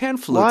 Yeah, pan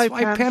flutes.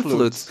 Why pan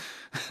flutes?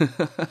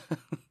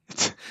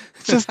 It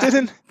just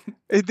didn't.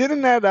 It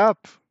didn't add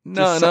up.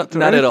 No, not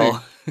at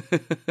all.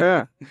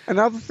 Yeah.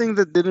 Another thing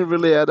that didn't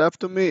really add up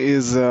to me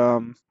is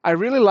I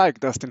really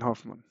like Dustin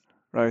Hoffman,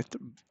 right?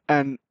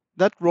 And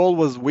that role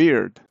was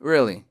weird.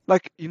 Really?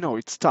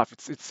 It's tough.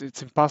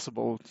 It's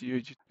impossible.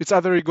 It's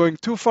either you're going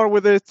too far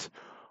with it,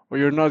 or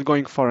you're not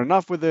going far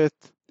enough with it.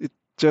 It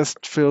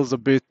just feels a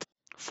bit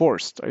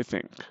forced, I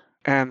think.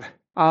 And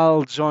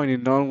I'll join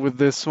in on with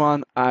this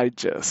one. I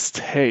just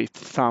hate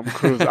Tom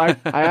Cruise. I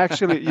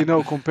actually,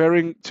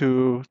 comparing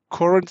to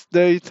current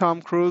day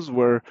Tom Cruise,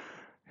 where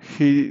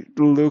he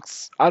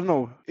looks, I don't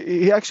know,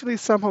 he actually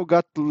somehow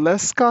got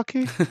less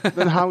cocky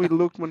than how he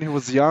looked when he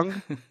was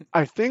young.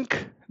 I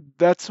think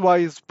that's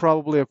why he's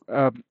probably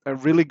a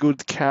really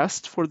good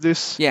cast for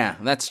this. Yeah,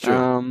 that's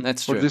true.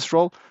 That's true. For this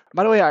role.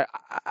 By the way,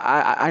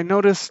 I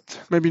noticed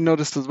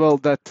as well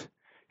that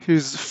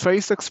his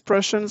face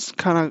expressions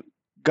kind of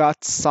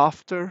got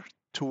softer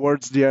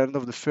towards the end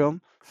of the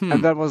film,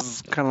 and that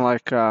was kind of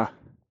like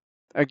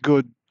a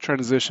good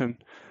transition,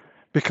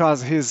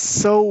 because he's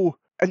so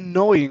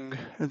annoying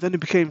and then he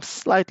became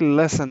slightly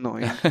less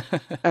annoying,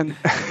 and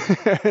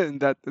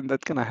that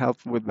kind of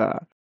helped with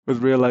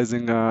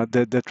realizing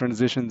the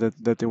transition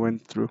that they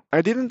went through.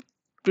 I didn't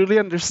really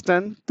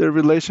understand the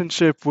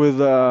relationship with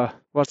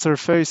what's her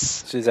face,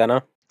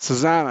 Susanna.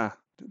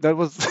 That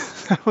was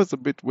That was a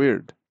bit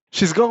weird.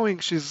 She's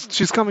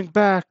coming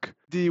back.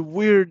 The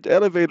weird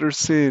elevator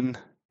scene.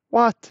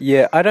 What?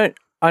 Yeah, I don't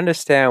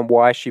understand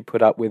why she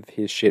put up with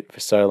his shit for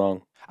so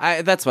long.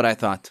 That's what I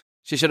thought.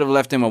 She should have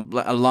left him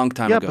a long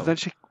time Yeah, ago. but then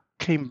she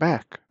came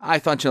back. I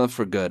thought she left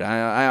for good.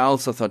 I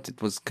also thought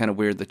it was kind of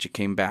weird that she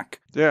came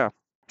back. Yeah.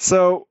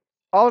 So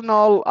all in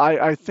all,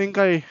 I think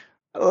I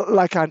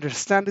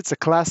understand it's a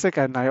classic,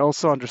 and I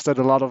also understood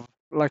a lot of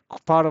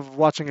part of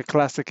watching a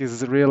classic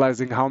is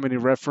realizing how many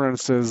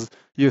references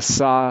you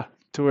saw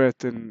to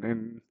it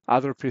in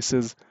other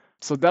pieces.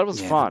 So that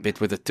was Yeah, fun. the bit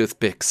with the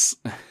toothpicks.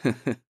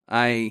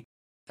 I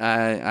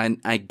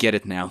get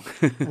it now.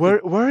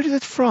 Where is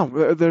it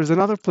from? There's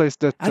another place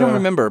that I don't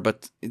remember,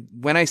 but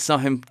when I saw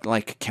him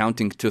like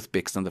counting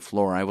toothpicks on the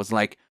floor, I was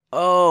like,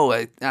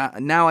 "Oh,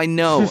 now I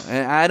know."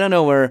 I don't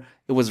know where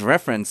it was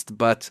referenced,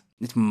 but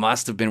it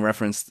must have been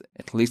referenced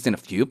at least in a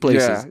few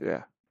places.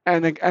 Yeah.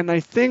 And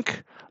I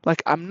think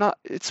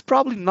it's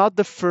probably not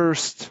the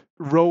first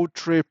road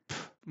trip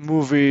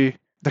movie.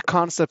 The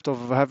concept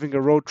of having a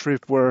road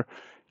trip where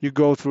you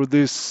go through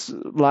these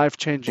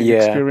life-changing Yeah.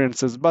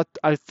 experiences. But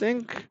I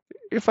think,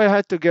 if I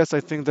had to guess,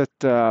 I think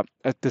that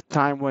at the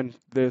time when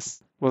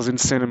this was in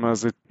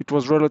cinemas, it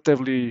was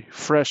relatively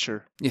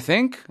fresher. You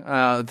think?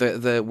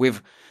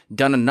 We've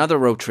done another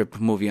road trip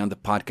movie on the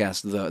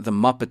podcast, the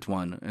Muppet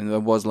one, and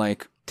it was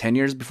like 10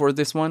 years before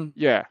this one.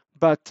 Yeah.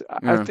 But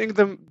I think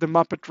the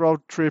Muppet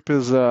Road Trip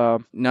is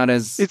not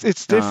as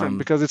it's different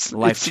because it's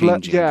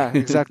life-changing. Yeah,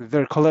 exactly.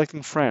 They're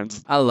collecting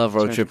friends. I love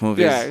road trip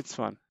movies. Yeah, it's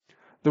fun.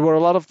 There were a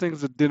lot of things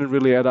that didn't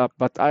really add up,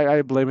 but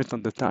I blame it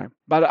on the time.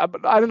 But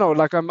I don't know.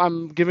 Like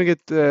I'm giving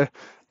it the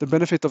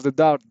benefit of the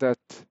doubt that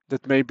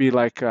maybe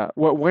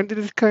when did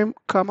it come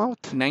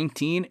out?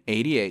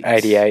 1988.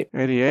 88.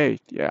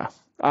 88. Yeah.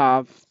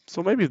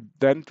 So maybe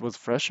then it was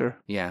fresher.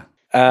 Yeah.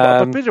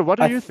 But Peter, what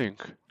do you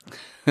think?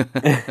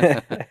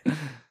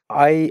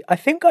 I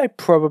think I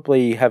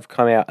probably have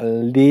come out a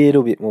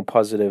little bit more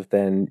positive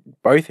than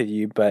both of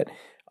you, but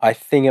I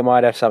think it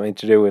might have something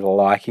to do with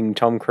liking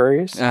Tom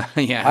Cruise.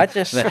 Yeah,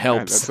 that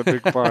helps. That's a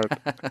big part.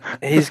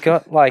 He's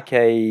got like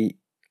a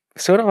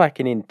sort of like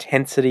an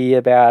intensity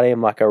about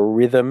him, like a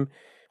rhythm,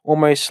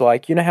 almost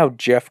like, you know how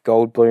Jeff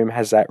Goldblum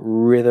has that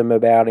rhythm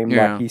about him?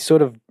 Yeah. Like he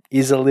sort of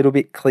is a little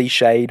bit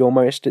cliched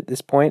almost at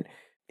this point.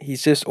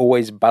 He's just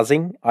always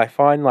buzzing. I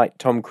find like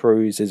Tom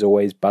Cruise is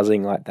always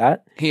buzzing like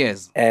that. He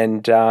is.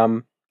 And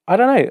I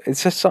don't know,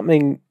 it's just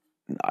something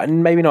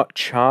maybe not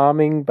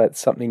charming, but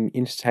something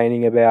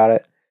entertaining about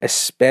it,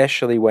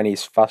 especially when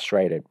he's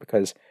frustrated,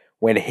 because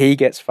when he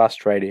gets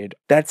frustrated,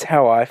 that's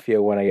how I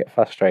feel when I get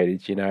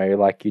frustrated, you know,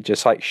 like you're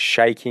just like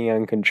shaking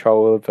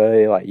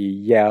uncontrollably, like you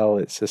yell,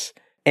 it's just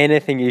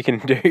anything you can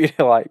do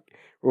to like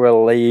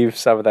relieve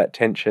some of that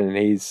tension.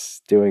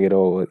 He's doing it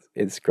all.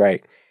 It's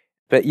great.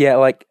 But yeah,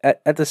 like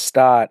at the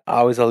start,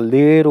 I was a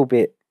little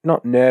bit,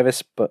 not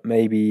nervous, but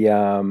maybe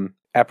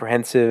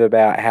apprehensive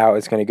about how it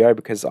was going to go,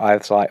 because I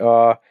was like,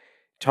 oh,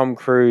 Tom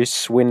Cruise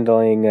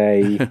swindling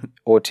a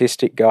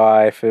autistic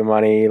guy for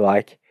money.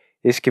 Like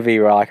this could be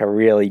like a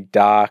really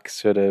dark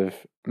sort of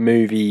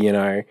movie, you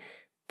know.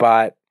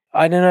 But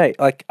I don't know,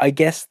 like I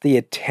guess the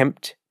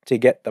attempt to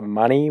get the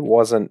money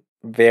wasn't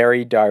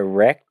very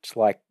direct.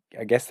 Like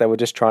I guess they were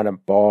just trying to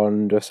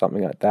bond or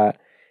something like that.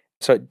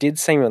 So it did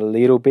seem a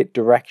little bit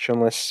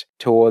directionless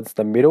towards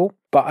the middle,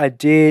 but I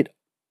did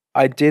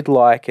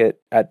like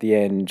it at the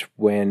end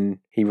when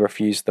he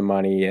refused the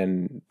money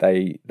and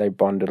they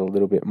bonded a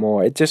little bit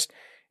more. It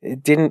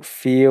didn't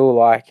feel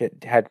like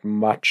it had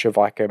much of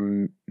like a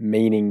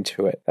meaning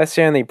to it. That's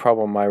the only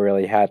problem I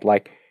really had.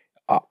 Like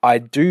I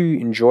do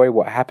enjoy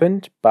what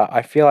happened, but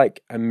I feel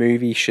like a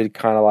movie should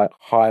kind of like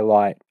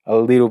highlight a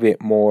little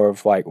bit more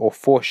of like, or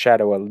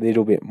foreshadow a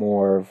little bit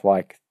more of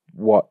like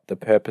what the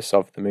purpose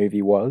of the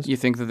movie was. You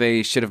think that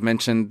they should have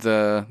mentioned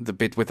the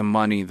bit with the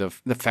money, the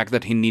fact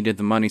that he needed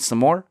the money some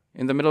more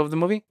in the middle of the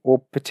movie?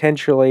 Or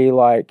potentially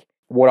like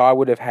what I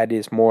would have had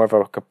is more of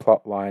a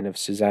plot line of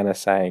Susanna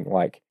saying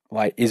like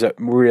is it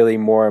really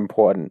more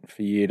important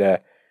for you to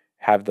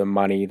have the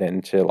money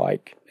than to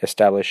like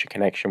establish a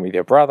connection with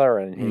your brother?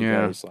 And he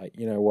goes like,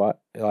 you know what,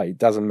 like it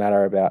doesn't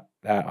matter about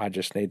that, I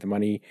just need the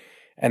money.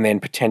 And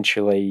then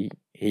potentially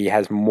he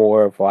has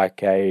more of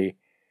like a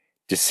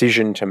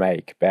decision to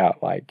make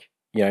about like,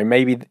 you know,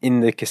 maybe in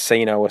the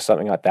casino or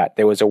something like that,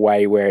 there was a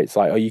way where it's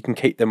like, oh, you can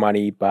keep the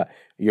money, but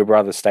your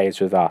brother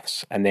stays with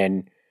us. And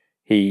then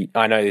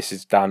I know this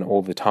is done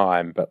all the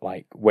time, but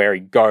like where he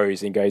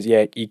goes,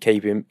 yeah, you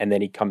keep him. And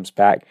then he comes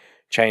back,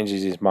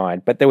 changes his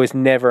mind. But there was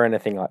never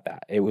anything like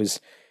that. It was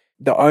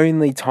the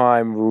only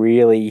time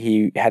really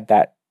he had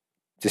that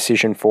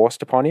decision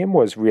forced upon him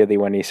was really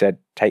when he said,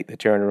 take the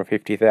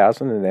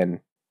 250,000 and then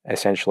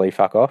essentially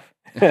fuck off.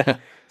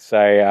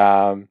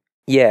 So,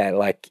 yeah,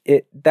 like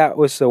that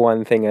was the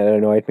one thing that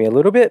annoyed me a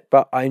little bit,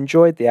 but I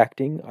enjoyed the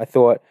acting. I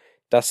thought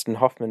Dustin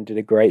Hoffman did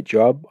a great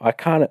job. I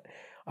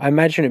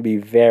imagine it'd be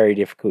very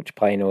difficult to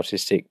play an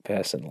autistic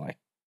person. Like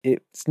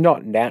it's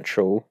not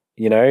natural.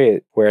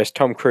 whereas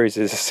Tom Cruise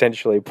is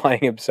essentially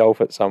playing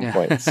himself at some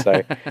point.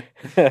 So,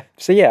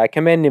 so yeah, I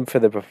commend him for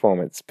the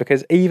performance,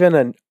 because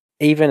even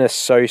a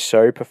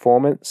so-so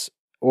performance,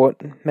 or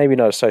maybe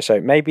not a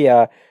so-so, maybe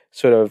a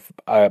sort of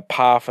a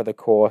par for the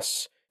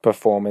course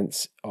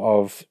performance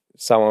of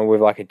someone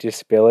with like a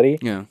disability,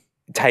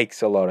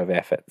 takes a lot of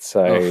effort.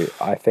 So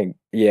I think,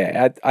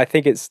 I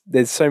think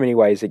there's so many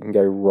ways it can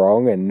go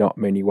wrong and not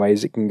many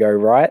ways it can go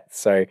right.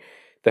 So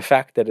the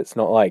fact that it's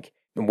not like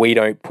we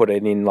don't put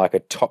it in like a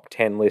top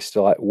 10 list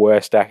of like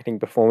worst acting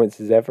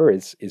performances ever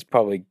is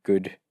probably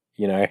good,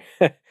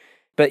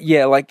 But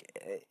yeah,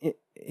 like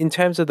in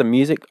terms of the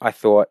music, I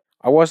thought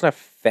I wasn't a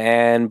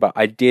fan, but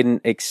I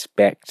didn't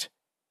expect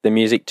the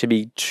music to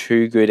be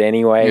too good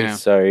anyway. Yeah.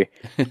 So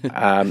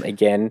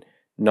again,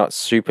 not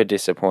super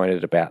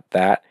disappointed about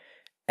that.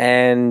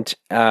 And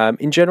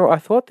in general, I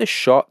thought the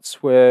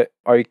shots were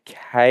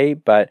okay,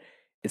 but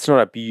it's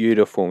not a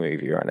beautiful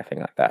movie or anything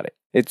like that.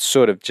 It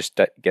sort of just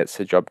gets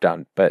the job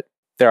done, but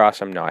there are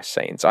some nice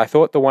scenes. I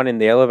thought the one in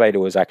the elevator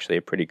was actually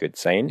a pretty good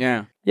scene.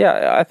 Yeah.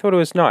 Yeah, I thought it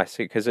was nice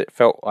because it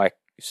felt like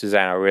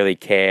Susanna really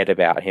cared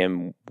about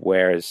him,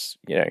 whereas,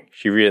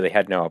 she really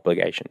had no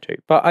obligation to.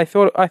 But I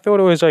thought it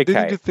was okay.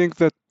 Didn't you think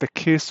that the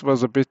kiss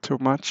was a bit too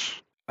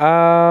much?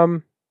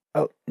 No,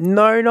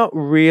 not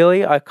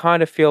really. I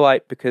kind of feel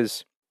like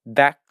because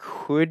that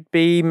could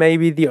be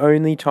maybe the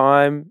only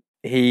time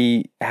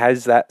he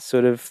has that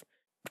sort of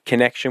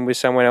connection with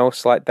someone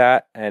else like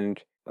that.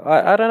 And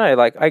I don't know,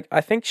 like,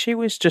 I think she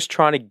was just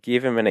trying to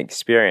give him an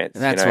experience.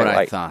 That's what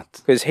I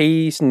thought. Because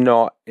he's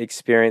not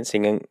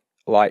experiencing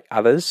like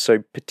others.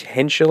 So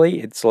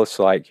potentially it's just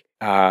like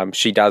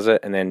she does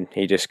it and then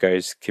he just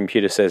goes,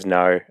 computer says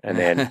no. And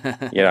then,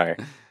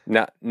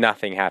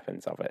 nothing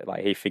happens of it.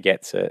 Like he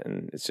forgets it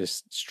and it's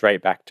just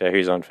straight back to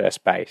who's on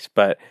first base.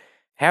 But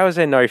how is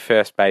there no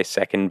first base,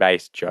 second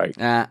base joke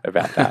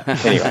about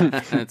that? Anyway,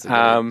 that's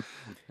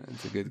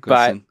a good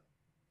question.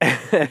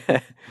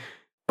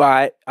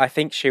 But I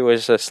think she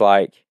was just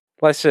like,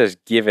 let's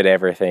just give it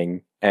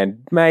everything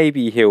and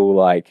maybe he'll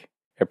like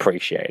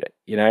appreciate it,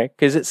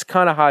 because it's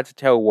kind of hard to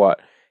tell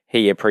what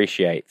he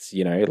appreciates,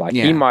 he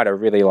might have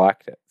really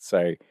liked it.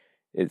 So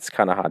it's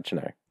kind of hard to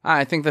know.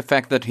 I think the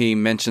fact that he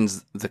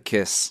mentions the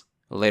kiss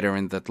later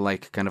in that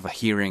like kind of a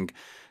hearing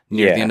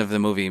near the end of the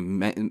movie,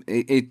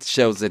 it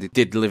shows that it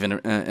did leave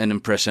an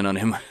impression on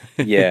him.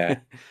 Yeah.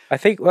 I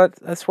think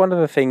that's one of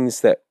the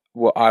things that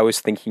I was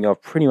thinking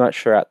of pretty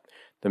much throughout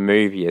the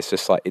movie. It's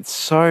just like, it's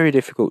so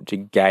difficult to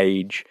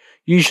gauge,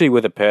 usually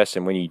with a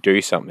person, when you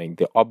do something,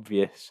 the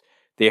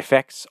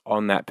effects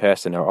on that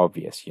person are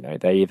obvious.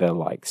 They either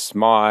like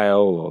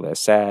smile or they're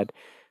sad.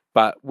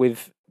 But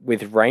with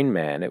Rain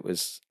Man, it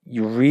was,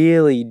 you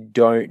really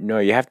don't know.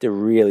 You have to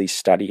really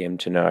study him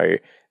to know.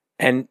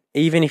 And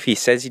even if he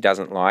says he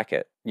doesn't like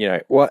it,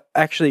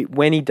 actually,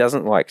 when he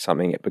doesn't like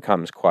something, it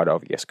becomes quite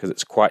obvious because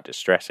it's quite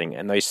distressing.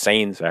 And those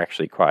scenes are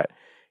actually quite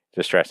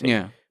distressing.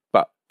 Yeah.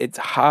 But it's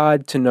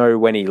hard to know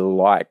when he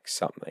likes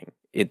something.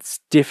 It's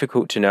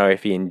difficult to know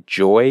if he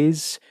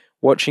enjoys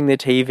watching the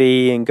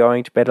TV and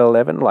going to bed at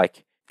 11.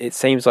 Like, it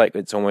seems like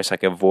it's almost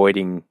like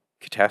avoiding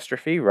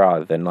catastrophe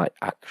rather than like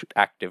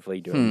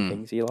actively doing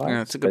things he likes. Yeah,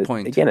 that's a good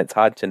point. Again, it's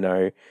hard to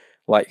know,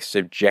 like,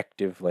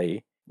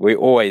 subjectively. We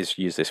always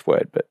use this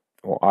word,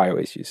 I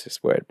always use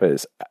this word,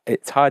 but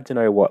it's hard to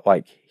know what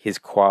like his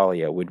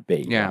qualia would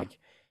be. Yeah. Like,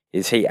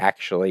 is he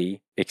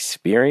actually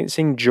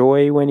experiencing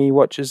joy when he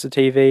watches the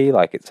TV?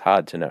 Like, it's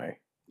hard to know.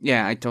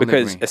 Yeah, I totally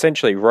because agree.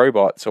 Essentially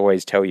robots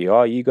always tell you,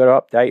 oh, you got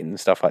to update and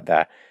stuff like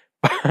that.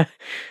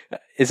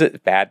 Is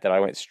it bad that I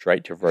went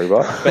straight to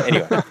robot? But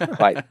anyway,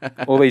 like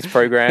all these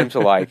programs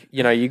are like,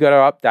 you got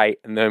to update,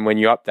 and then when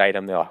you update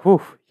them, they're like,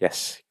 "Whew,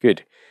 yes,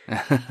 good,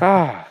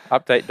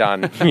 update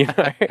done."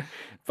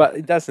 But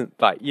it doesn't,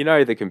 like,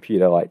 the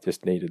computer like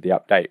just needed the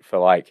update for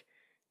like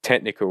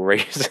technical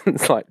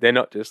reasons. Like, they're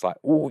not just like,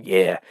 "Oh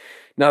yeah,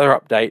 another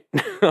update."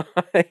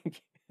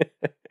 Like,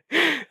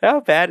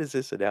 how bad is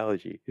this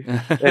analogy?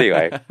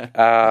 Anyway,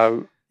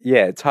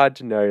 yeah, it's hard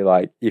to know,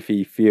 like, if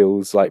he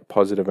feels like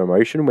positive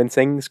emotion when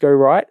things go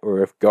right,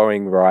 or if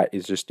going right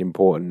is just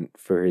important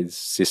for his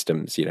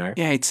systems, Yeah,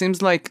 it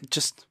seems like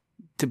just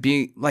to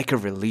be like a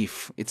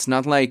relief. It's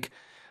not like,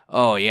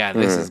 oh yeah,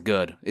 this is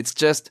good. It's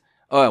just,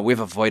 oh, we've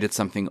avoided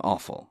something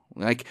awful.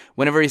 Like,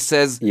 whenever he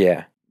says,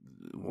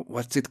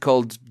 what's it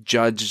called,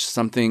 judge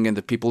something, and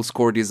the People's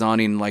Court is on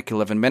in like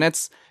 11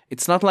 minutes,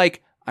 it's not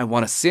like, I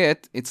want to see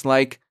it. It's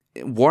like,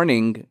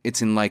 warning,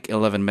 it's in like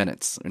 11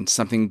 minutes and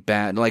something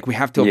bad, like we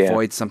have to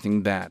avoid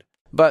something bad.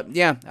 But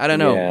yeah, I don't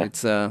know.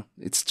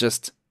 It's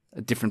just a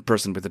different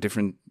person with a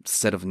different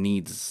set of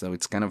needs, so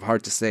it's kind of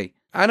hard to say.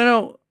 I don't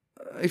know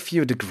if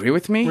you'd agree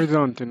with me. We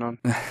don't,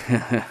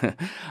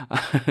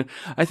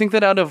 I think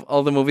that out of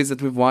all the movies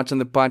that we've watched on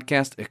the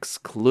podcast,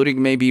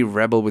 excluding maybe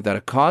Rebel Without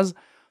a Cause,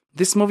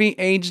 this movie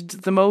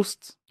aged the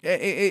most.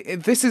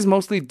 This is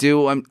mostly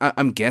due,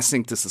 I'm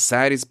guessing, to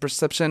society's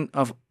perception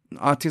of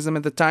autism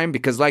at the time,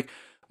 because like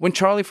when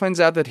Charlie finds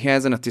out that he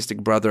has an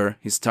autistic brother,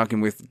 he's talking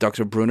with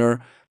Dr.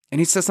 Brunner, and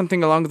he says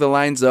something along the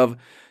lines of,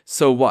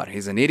 so what?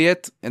 He's an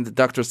idiot? And the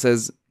doctor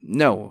says,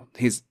 no,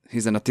 he's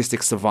an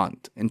autistic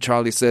savant. And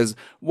Charlie says,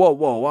 whoa,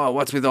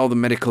 what's with all the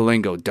medical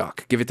lingo,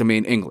 doc? Give it to me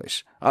in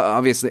English.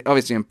 Obviously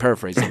I'm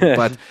paraphrasing,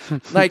 but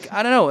like,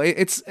 I don't know.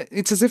 It's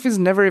as if he's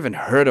never even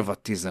heard of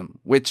autism,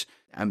 which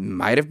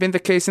might have been the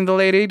case in the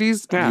late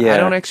 80s. Yeah. I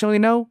don't actually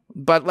know.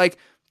 But like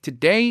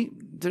today,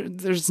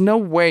 there's no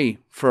way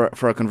for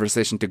a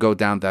conversation to go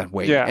down that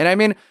way. Yeah. And I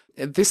mean,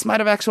 this might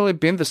have actually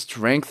been the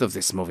strength of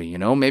this movie, you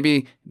know?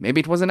 Maybe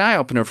it was an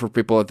eye-opener for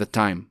people at the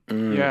time.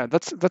 Yeah,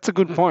 that's a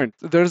good point.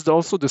 There's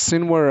also the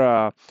scene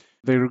where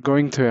they're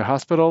going to a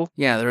hospital.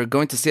 Yeah, they're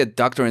going to see a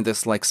doctor in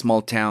this like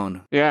small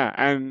town. Yeah,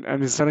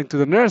 and he's telling to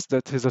the nurse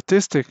that he's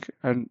autistic,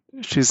 and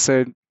she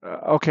said,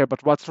 "Okay,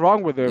 but what's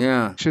wrong with him?"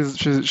 Yeah.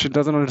 She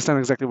doesn't understand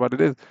exactly what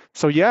it is.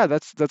 So yeah,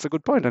 that's a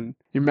good point. And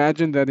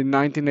imagine that in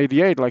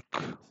 1988, like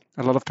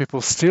a lot of people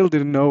still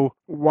didn't know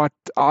what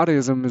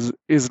autism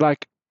is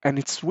like. And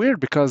it's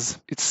weird because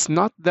it's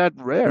not that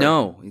rare.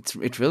 No,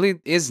 it really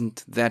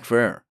isn't that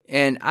rare.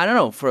 And I don't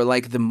know, for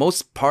like the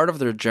most part of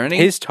their journey.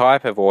 His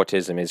type of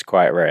autism is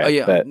quite rare. Oh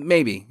yeah, but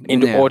maybe.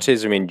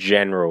 autism in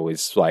general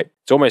is like,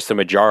 it's almost the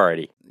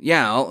majority.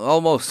 Yeah,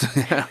 almost.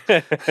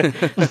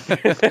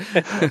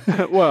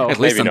 Well, at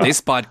least on not.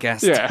 this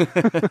podcast. Yeah.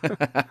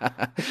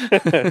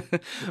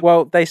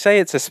 Well, they say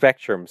it's a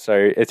spectrum,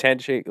 so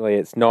essentially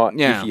it's not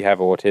Yeah. if you have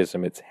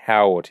autism, it's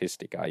how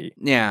autistic are you.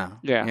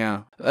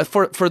 Yeah.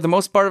 For the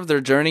most part of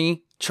their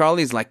journey,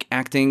 Charlie's like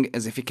acting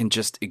as if he can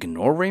just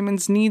ignore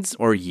Raymond's needs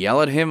or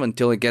yell at him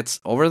until he gets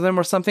over them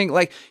or something.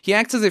 Like, he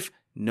acts as if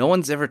no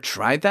one's ever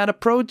tried that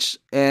approach.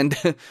 And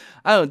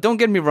don't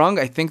get me wrong,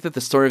 I think that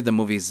the story of the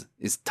movie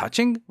is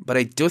touching, but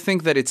I do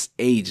think that it's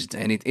aged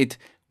and it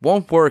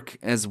won't work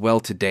as well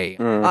today.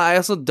 I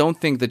also don't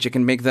think that you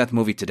can make that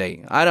movie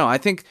today. I don't know. I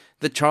think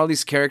that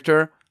Charlie's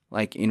character,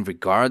 like in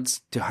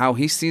regards to how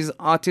he sees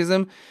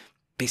autism,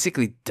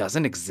 basically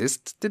doesn't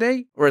exist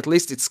today, or at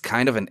least it's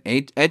kind of an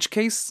edge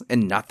case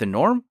and not the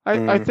norm.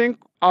 I think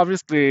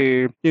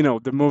obviously,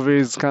 the movie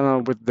is kind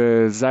of with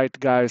the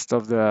zeitgeist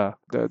of the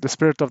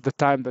spirit of the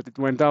time that it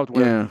went out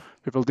when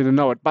people didn't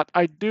know it. But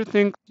I do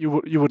think you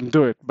wouldn't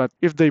do it. But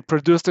if they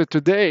produced it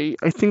today,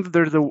 I think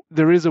that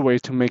there is a way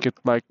to make it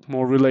like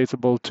more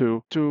relatable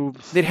to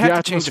They'd have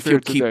the to change a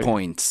atmosphere few key today.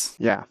 points.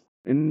 Yeah.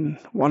 In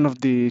one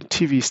of the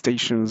TV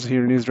stations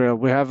here in Israel,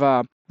 we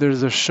have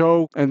there's a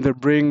show, and they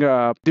bring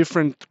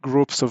different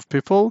groups of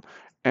people,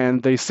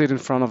 and they sit in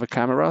front of a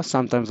camera,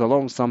 sometimes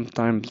alone,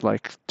 sometimes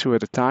like two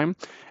at a time,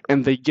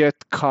 and they get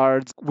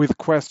cards with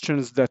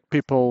questions that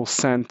people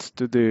sent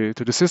to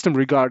the system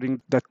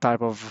regarding that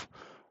type of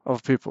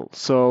people.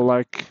 So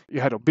like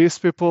you had obese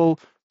people,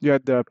 you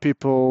had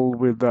people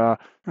with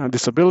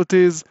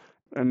disabilities.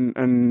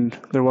 And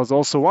there was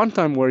also one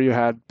time where you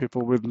had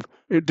people with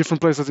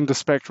different places in the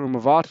spectrum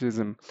of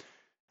autism.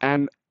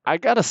 And I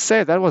gotta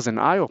say, that was an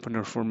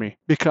eye-opener for me.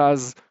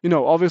 Because,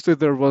 obviously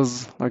there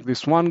was like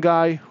this one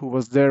guy who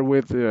was there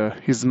with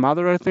his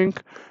mother, I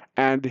think.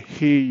 And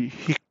he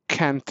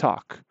can't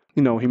talk.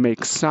 He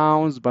makes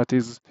sounds, but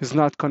he's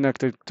not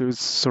connected to his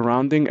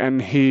surrounding. And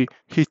he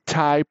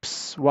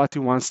types what he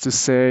wants to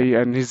say,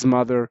 and his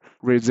mother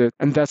reads it.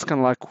 And that's kind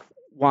of like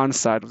one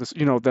side of this,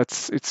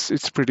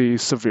 it's pretty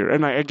severe.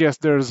 And I guess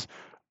there's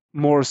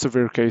more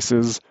severe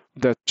cases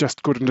that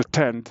just couldn't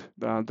attend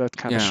that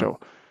kind of show.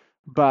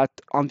 But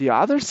on the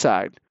other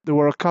side, there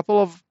were a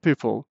couple of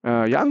people,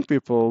 young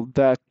people,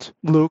 that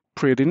look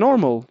pretty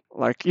normal,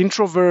 like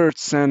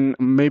introverts and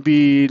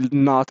maybe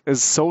not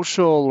as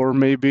social, or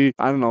maybe,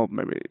 I don't know,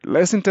 maybe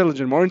less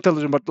intelligent, more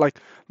intelligent, but like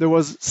there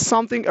was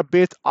something a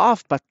bit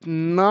off, but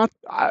not,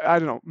 I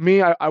don't know,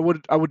 me, I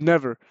would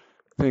never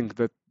think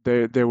that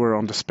they were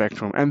on the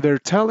spectrum. And they're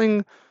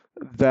telling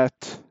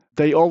that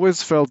they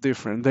always felt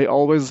different. They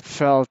always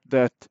felt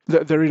that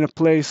they're in a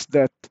place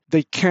that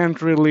they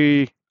can't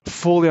really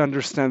fully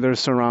understand their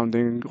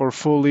surrounding or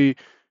fully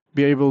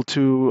be able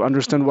to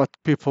understand what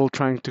people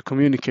trying to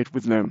communicate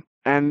with them.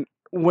 And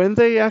when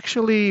they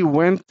actually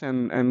went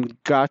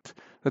and got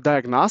the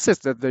diagnosis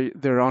that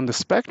they're on the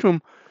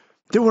spectrum,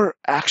 they were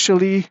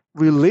actually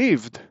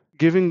relieved,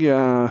 giving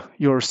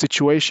your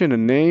situation a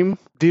name,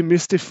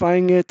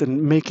 demystifying it,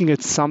 and making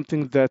it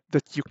something that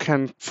you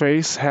can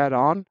face head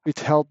on. It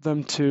helped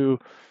them to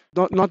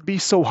not be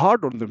so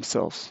hard on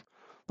themselves.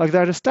 Like, they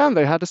understand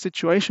they had a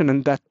situation,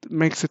 and that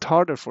makes it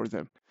harder for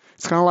them.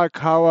 It's kind of like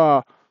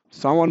how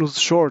someone who's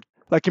short,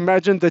 like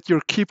imagine that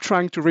you keep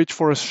trying to reach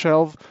for a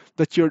shelf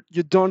that you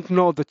don't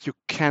know that you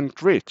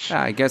can't reach.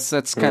 Yeah, I guess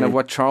that's kind of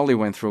what Charlie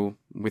went through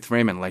with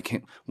Raymond.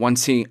 Like,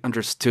 once he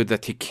understood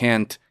that he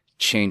can't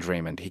change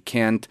Raymond, he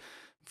can't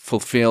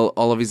fulfill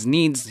all of his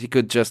needs, he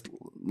could just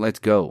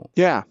let go.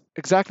 Yeah,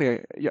 exactly.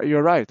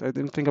 You're right. I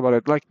didn't think about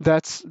it. Like,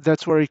 that's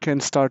where he can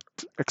start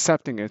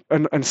accepting it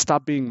and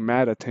stop being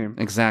mad at him.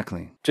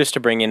 Exactly. Just to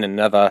bring in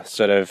another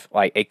sort of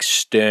like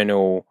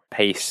external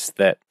piece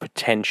that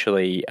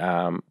potentially,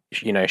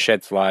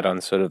 sheds light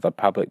on sort of the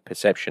public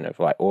perception of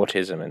like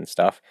autism and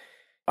stuff.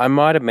 I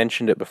might have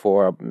mentioned it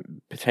before,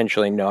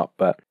 potentially not,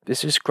 but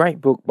there's this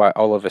great book by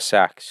Oliver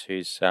Sacks,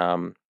 who's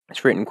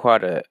written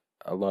quite a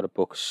a lot of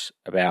books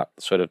about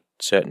sort of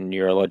certain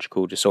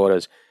neurological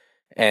disorders.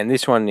 And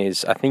this one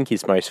is, I think,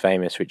 his most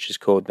famous, which is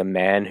called The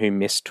Man Who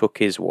Mistook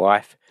His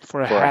Wife For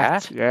a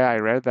hat. Yeah, I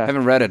read I that.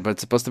 haven't read it, but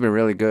it's supposed to be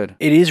really good.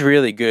 It is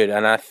really good,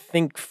 and I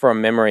think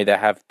from memory they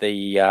have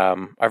the.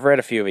 I've read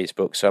a few of his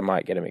books, so I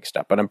might get them mixed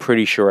up, but I'm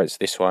pretty sure it's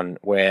this one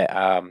where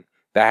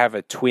they have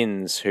a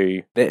twins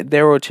who they're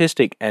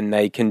autistic and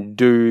they can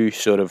do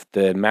sort of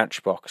the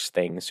Matchbox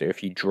thing. So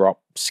if you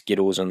drop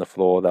Skittles on the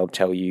floor, they'll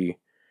tell you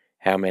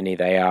how many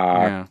they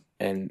are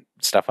and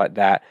stuff like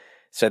that.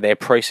 So their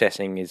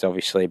processing is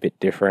obviously a bit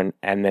different,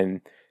 and then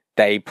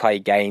they play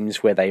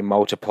games where they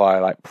multiply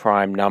like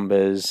prime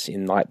numbers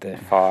in like the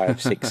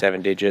 5, 6,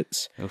 7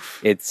 digits. Oof.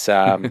 It's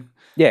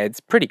it's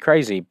pretty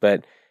crazy,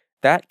 but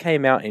that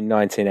came out in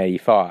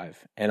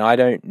 1985, and I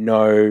don't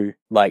know,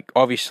 like,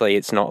 obviously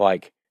it's not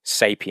like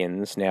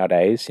Sapiens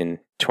nowadays in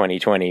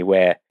 2020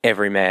 where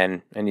every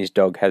man and his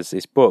dog has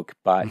this book,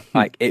 but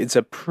like it's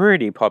a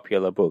pretty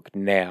popular book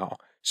now.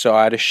 So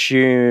I'd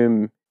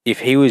assume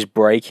if he was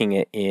breaking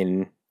it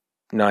in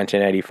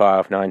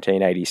 1985,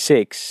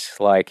 1986,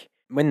 like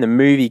when the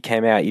movie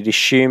came out, you'd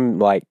assume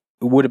like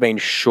it would have been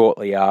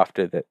shortly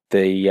after that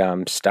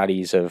the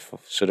studies of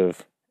sort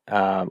of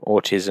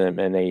autism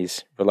and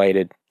these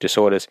related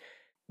disorders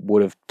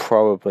would have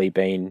probably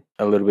been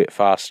a little bit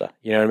faster.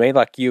 You know what I mean?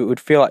 Like you would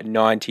feel like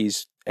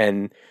 90s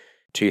and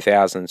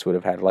 2000s would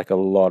have had like a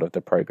lot of the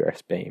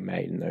progress being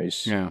made in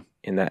those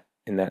in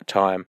that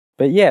time.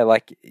 But yeah,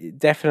 like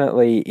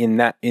definitely in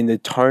the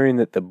tone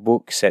that the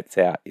book sets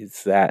out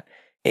is that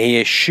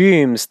he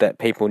assumes that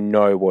people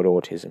know what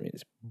autism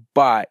is,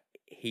 but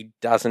he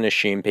doesn't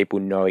assume people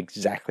know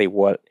exactly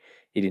what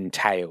it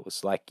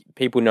entails. Like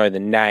people know the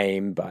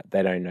name, but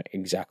they don't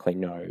exactly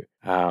know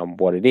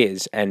what it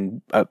is.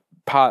 And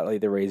partly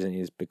the reason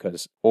is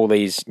because all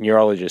these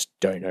neurologists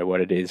don't know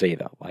what it is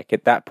either. Like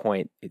at that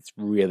point, it's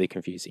really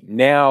confusing.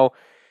 Now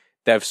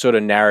they've sort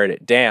of narrowed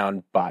it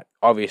down, but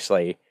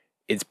obviously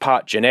it's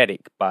part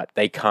genetic, but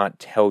they can't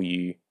tell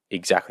you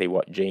exactly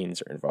what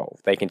genes are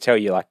involved. They can tell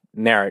you, like,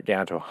 narrow it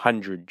down to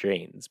 100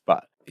 genes,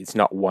 but it's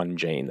not one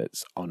gene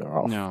that's on or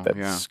off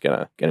that's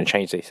gonna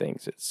change these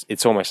things.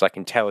 It's almost like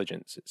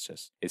intelligence.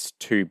 It's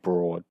too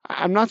broad.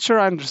 I'm not sure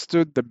I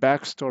understood the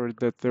backstory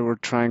that they were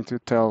trying to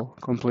tell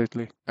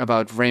completely.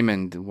 About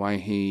Raymond, why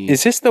he...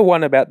 Is this the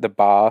one about the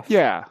bath?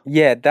 Yeah.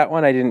 Yeah, that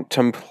one I didn't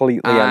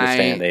completely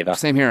understand either.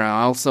 Same here.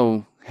 I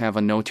also have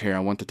a note here. I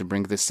wanted to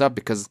bring this up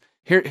because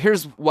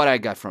here's what I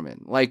got from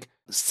it. Like,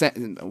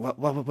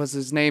 what was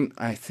his name?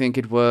 I think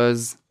it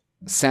was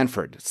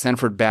Sanford.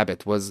 Sanford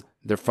Babbitt was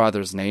their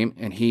father's name,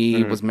 and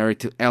he was married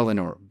to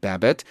Eleanor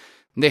Babbitt.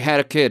 They had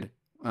a kid,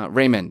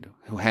 Raymond,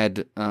 who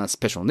had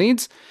special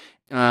needs,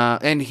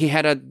 and he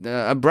had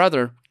a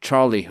brother,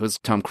 Charlie, who's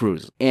Tom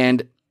Cruise.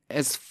 And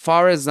as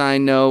far as I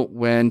know,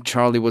 when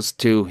Charlie was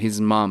 2,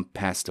 his mom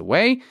passed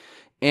away,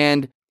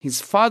 and his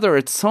father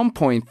at some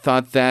point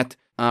thought that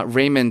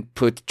Raymond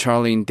put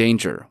Charlie in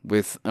danger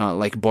with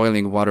like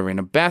boiling water in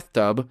a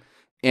bathtub,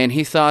 and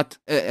he thought,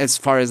 as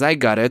far as I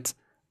got it,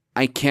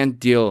 I can't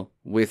deal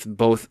with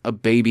both a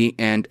baby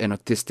and an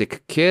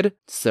autistic kid.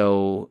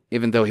 So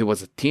even though he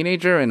was a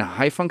teenager and a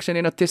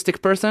high-functioning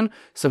autistic person,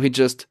 so he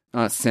just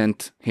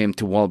sent him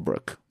to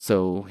Walbrook.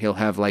 So he'll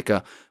have like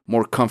a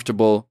more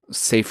comfortable,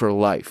 safer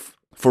life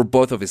for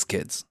both of his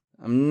kids.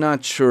 I'm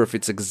not sure if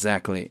it's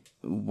exactly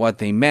what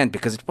they meant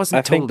because it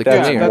wasn't totally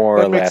clear.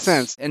 That makes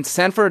sense. And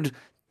Sanford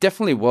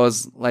definitely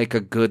was like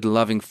a good,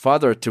 loving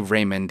father to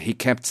Raymond. He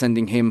kept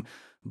sending him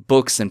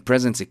books and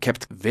presents. He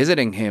kept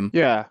visiting him.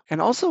 Yeah.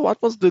 And also,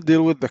 what was the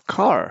deal with the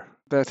car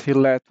that he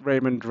let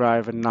Raymond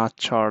drive and not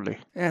Charlie?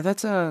 Yeah,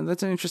 that's an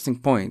interesting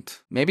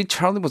point. Maybe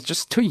Charlie was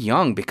just too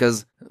young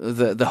because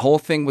the whole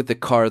thing with the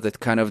car that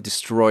kind of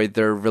destroyed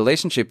their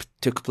relationship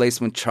took place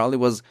when Charlie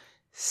was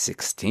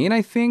 16,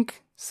 I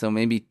think. So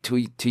maybe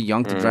too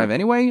young to drive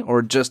anyway,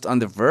 or just on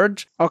the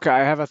verge. Okay, I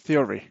have a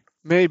theory.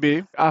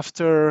 Maybe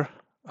after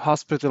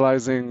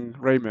hospitalizing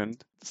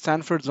Raymond,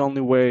 Sanford's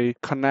only way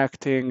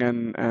connecting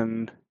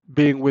and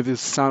being with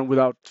his son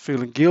without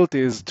feeling guilty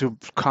is to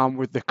come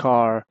with the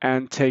car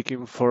and take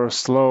him for a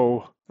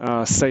slow,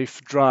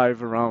 safe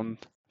drive around.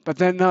 But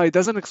then, no, it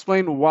doesn't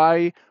explain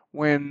why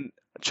when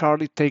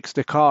Charlie takes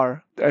the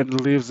car and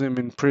leaves him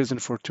in prison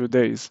for 2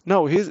 days.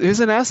 No,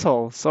 he's an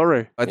asshole.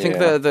 Sorry. I think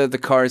the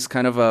car is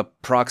kind of a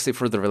proxy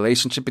for the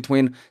relationship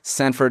between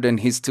Sanford and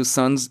his 2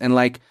 sons. And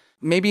like,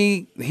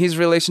 maybe his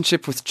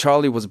relationship with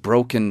Charlie was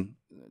broken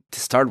to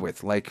start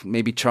with. Like,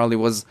 maybe Charlie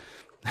was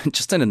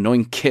just an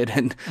annoying kid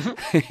and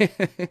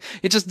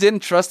he just didn't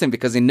trust him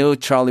because he knew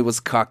Charlie was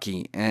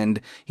cocky and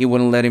he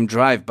wouldn't let him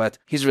drive. But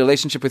his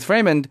relationship with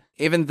Raymond,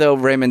 even though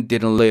Raymond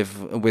didn't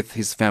live with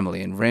his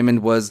family and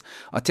Raymond was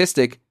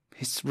autistic,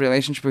 his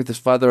relationship with his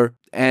father,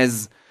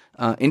 as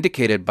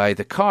indicated by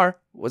the car,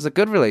 was a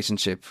good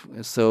relationship.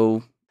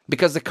 So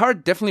because the car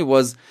definitely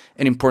was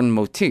an important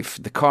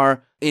motif. The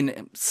car,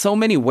 in so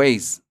many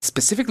ways,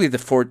 specifically the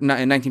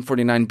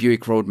 1949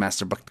 Buick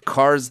Roadmaster, but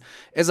cars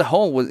as a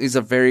whole is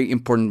a very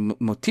important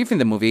motif in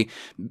the movie,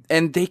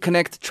 and they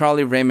connect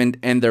Charlie, Raymond,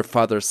 and their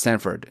father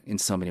Sanford in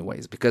so many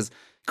ways, because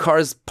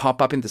cars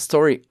pop up in the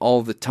story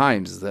all the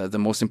times.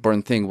 The most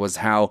important thing was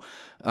how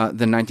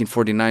the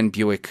 1949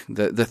 Buick,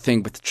 the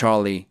thing with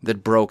Charlie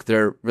that broke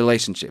their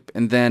relationship.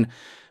 And then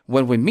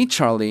when we meet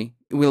Charlie,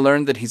 we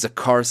learn that he's a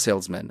car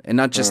salesman, and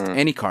not just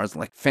any cars,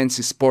 like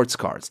fancy sports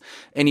cars.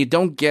 And you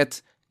don't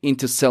get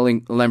into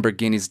selling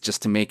Lamborghinis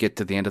just to make it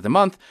to the end of the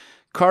month.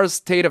 Cars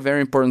stayed a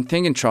very important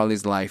thing in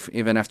Charlie's life,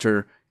 even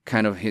after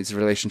kind of his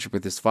relationship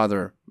with his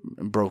father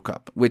broke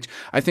up, which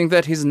I think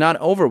that he's not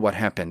over what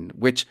happened,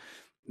 which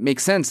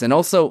makes sense. And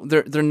also,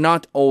 they're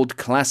not old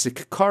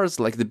classic cars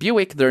like the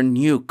Buick. They're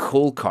new,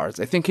 cool cars.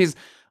 I think he's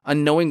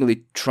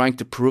unknowingly trying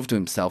to prove to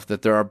himself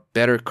that there are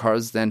better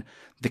cars than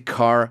the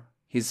car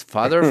his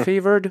father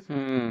favored.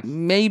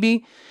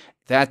 Maybe.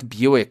 That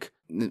Buick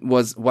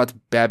was what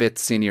Babbitt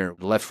Sr.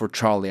 left for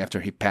Charlie after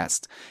he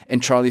passed.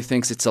 And Charlie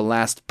thinks it's a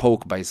last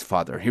poke by his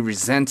father. He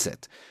resents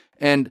it.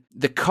 And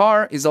the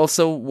car is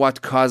also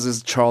what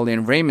causes Charlie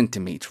and Raymond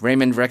to meet.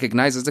 Raymond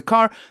recognizes the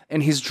car,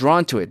 and he's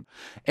drawn to it.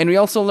 And we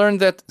also learn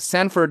that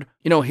Sanford,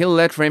 he'll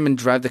let Raymond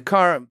drive the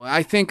car.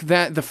 I think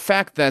that the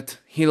fact that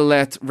he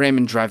let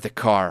Raymond drive the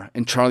car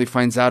and Charlie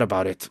finds out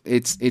about it,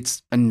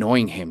 it's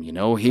annoying him,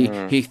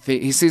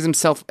 He sees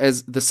himself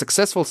as the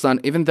successful son,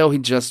 even though he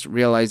just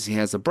realized he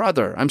has a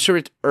brother. I'm sure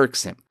it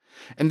irks him.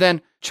 And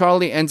then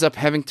Charlie ends up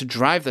having to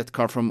drive that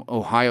car from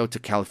Ohio to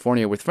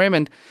California with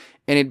Raymond,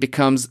 and it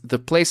becomes the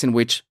place in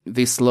which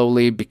they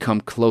slowly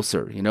become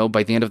closer.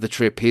 By the end of the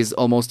trip, he's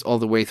almost all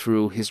the way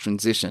through his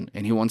transition,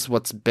 and he wants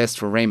what's best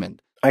for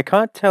Raymond. I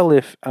can't tell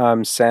if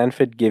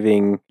Sanford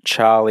giving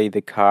Charlie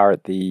the car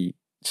at the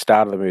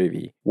start of the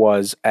movie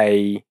was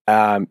a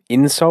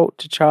insult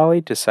to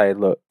Charlie to say,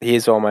 look,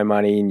 here's all my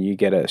money and you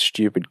get a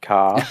stupid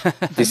car.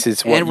 This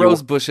is what and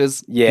rose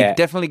bushes. Yeah. He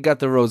definitely got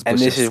the rose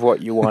bushes. And this is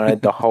what you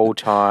wanted the whole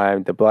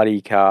time, the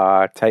bloody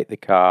car, take the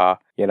car,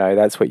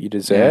 that's what you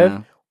deserve.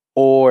 Yeah.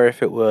 Or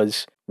if it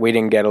was, we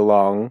didn't get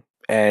along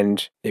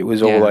and it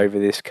was all over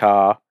this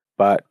car,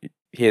 but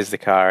here's the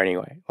car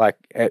anyway.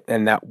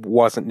 And that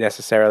wasn't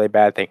necessarily a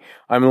bad thing.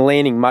 I'm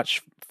leaning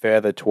much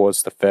further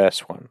towards the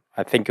first one.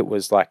 I think it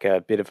was like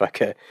a bit of like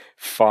a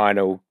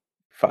final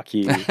fuck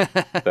you.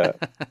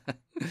 But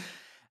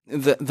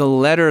the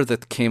letter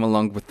that came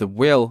along with the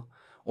will,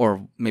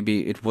 or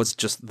maybe it was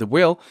just the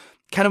will,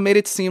 kind of made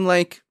it seem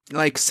like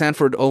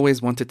Sanford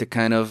always wanted to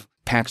kind of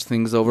patch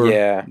things over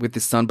with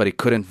his son, but he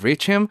couldn't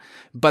reach him.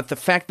 But the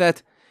fact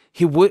that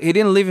he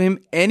didn't leave him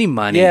any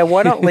money. Yeah,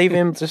 why not leave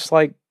him just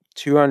like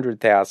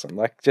 200,000,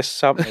 like just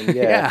something?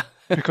 Yeah.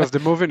 Because the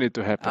movie need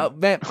to happen.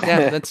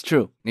 That's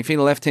true. If he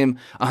left him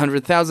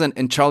 100,000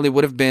 and Charlie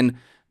would have been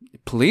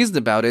pleased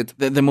about it,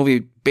 the movie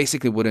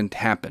basically wouldn't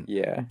happen.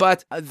 Yeah.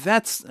 But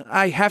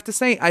I have to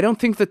say, I don't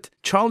think that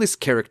Charlie's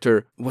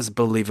character was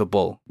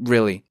believable,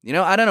 really.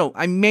 I don't know.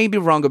 I may be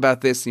wrong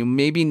about this. You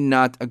maybe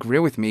not agree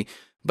with me.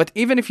 But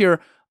even if you're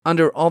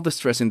under all the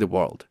stress in the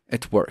world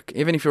at work,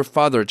 even if your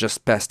father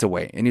just passed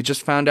away and you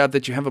just found out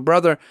that you have a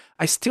brother,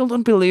 I still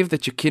don't believe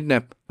that you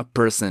kidnap a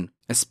person,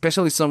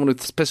 especially someone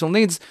with special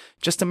needs,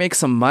 just to make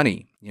some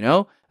money,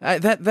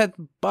 That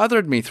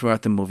bothered me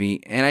throughout the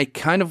movie, and I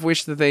kind of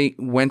wish that they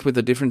went with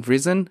a different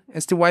reason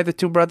as to why the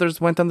two brothers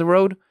went on the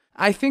road.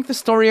 I think the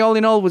story all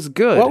in all was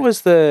good. What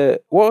was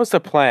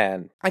the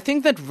plan? I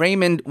think that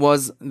Raymond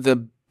was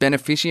the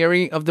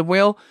beneficiary of the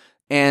will,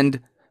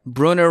 and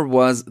Brunner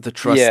was the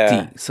trustee.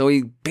 Yeah. So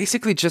he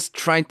basically just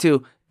tried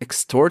to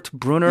extort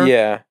Brunner.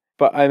 Yeah,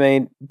 but I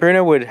mean,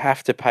 Brunner would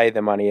have to pay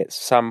the money at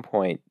some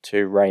point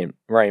to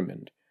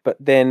Raymond. But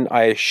then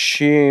I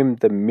assume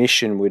the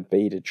mission would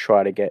be to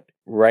try to get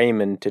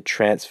Raymond to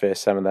transfer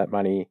some of that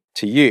money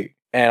to you.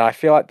 And I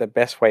feel like the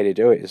best way to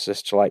do it is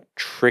just to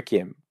trick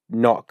him,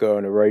 not go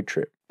on a road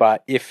trip.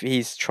 But if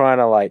he's trying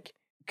to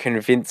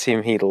convince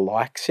him he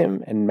likes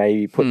him and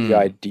maybe put the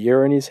idea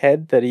in his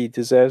head that he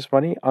deserves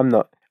money,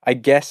 I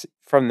guess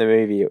from the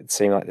movie it would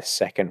seem like the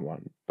second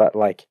one. But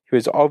he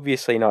was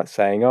obviously not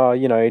saying, oh,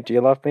 do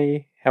you love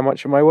me? How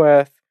much am I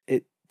worth?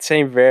 It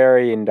seemed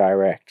very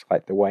indirect,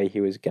 the way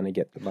he was going to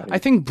get the money. I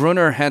think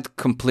Brunner had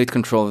complete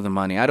control of the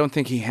money. I don't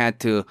think he had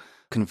to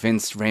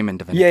convince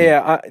Raymond of anything.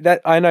 Yeah,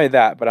 I know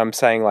that, but I'm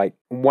saying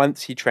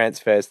once he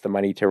transfers the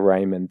money to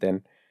Raymond,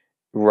 then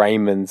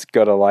Raymond's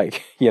got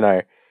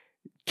to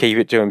keep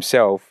it to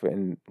himself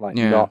and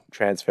not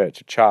transfer it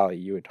to Charlie,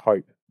 you would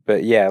hope.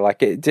 But yeah,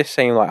 it just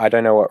seemed I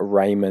don't know what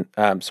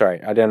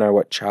I don't know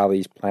what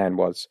Charlie's plan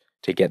was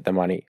to get the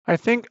money. I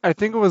think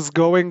it was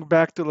going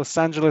back to Los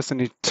Angeles,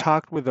 and he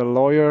talked with a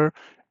lawyer,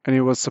 and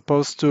he was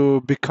supposed to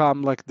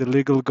become the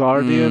legal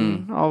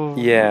guardian of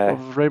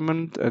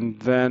Raymond, and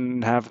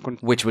then have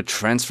which would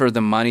transfer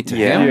the money to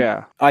him.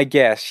 Yeah, I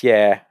guess.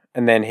 Yeah,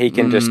 and then he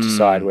can just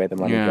decide where the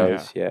money yeah.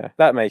 goes. Yeah,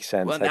 that makes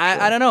sense. Well,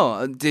 I don't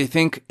know. Do you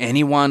think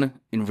anyone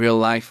in real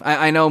life?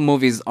 I know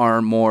movies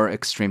are more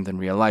extreme than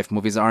real life.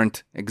 Movies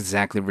aren't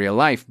exactly real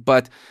life,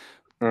 but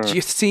do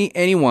you see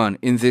anyone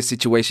in this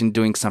situation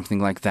doing something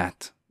like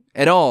that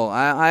at all?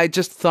 I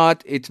just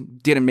thought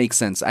it didn't make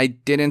sense. I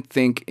didn't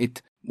think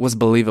it was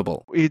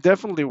believable. He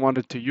definitely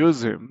wanted to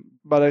use him,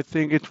 but I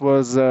think it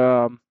was,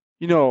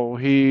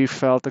 he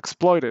felt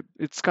exploited.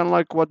 It's kind of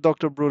like what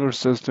Dr. Brunner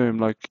says to him,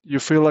 like you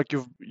feel like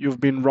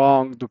you've been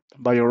wronged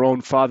by your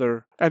own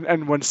father,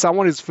 and when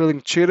someone is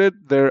feeling cheated,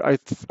 I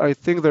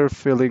think they're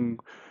feeling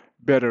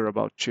better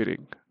about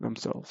cheating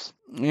themselves.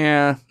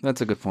 Yeah,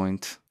 that's a good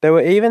point. They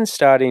were even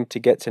starting to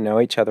get to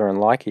know each other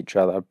and like each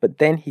other, but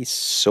then he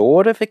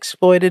sort of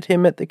exploited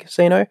him at the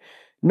casino.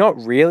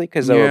 Not really,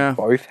 because they were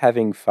both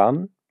having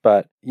fun,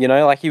 but,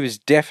 like he was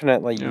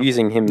definitely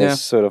using him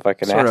as sort of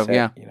like an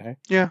asset,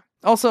 Yeah.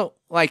 Also,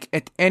 like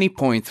at any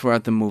point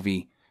throughout the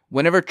movie,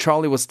 whenever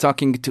Charlie was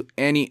talking to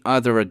any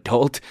other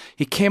adult,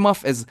 he came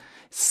off as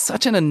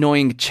such an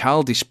annoying,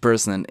 childish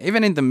person.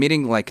 Even in the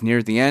meeting, like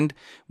near the end,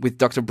 with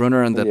Dr.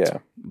 Brunner and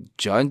that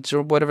judge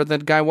or whatever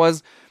that guy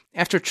was,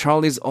 after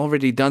Charlie's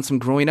already done some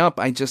growing up,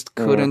 I just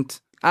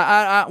couldn't.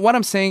 What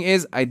I'm saying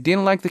is, I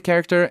didn't like the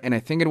character, and I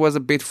think it was a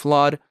bit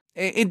flawed.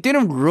 It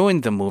didn't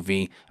ruin the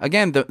movie.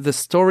 Again, the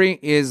story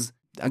is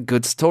a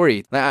good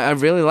story. I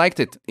really liked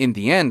it in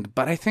the end,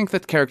 but I think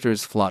that character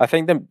is flawed. I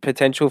think the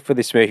potential for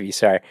this movie,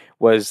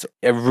 was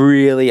a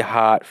really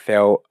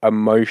heartfelt,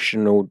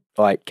 emotional,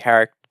 like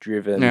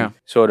character-driven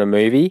sort of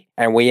movie,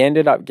 and we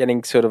ended up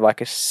getting sort of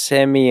like a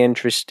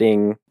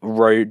semi-interesting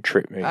road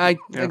trip movie.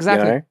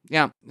 Exactly.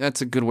 Yeah,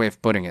 that's a good way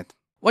of putting it.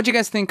 What do you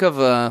guys think of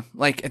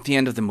like at the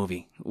end of the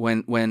movie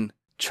when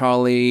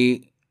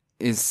Charlie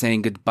is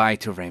saying goodbye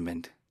to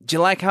Raymond? Do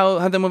you like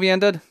how the movie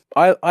ended?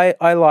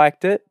 I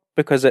liked it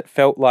because it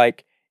felt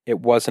like it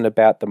wasn't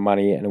about the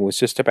money and it was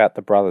just about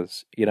the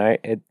brothers.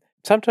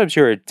 Sometimes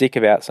you're a dick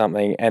about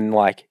something and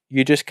like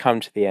you just come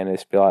to the end and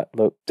just be like,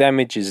 look,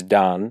 damage is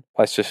done.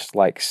 Let's just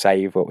like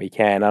save what we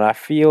can. And I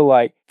feel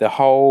like the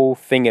whole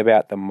thing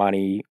about the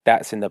money,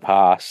 that's in the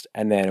past.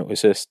 And then it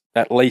was just,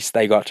 at least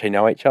they got to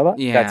know each other.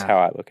 Yeah. That's how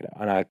I look at it.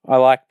 And I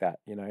like that,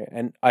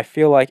 and I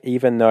feel like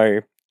even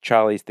though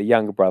Charlie's the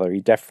younger brother,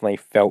 he definitely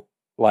felt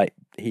like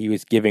he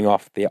was giving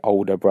off the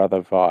older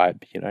brother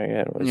vibe, and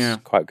it was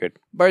quite good.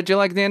 Bart, do you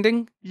like the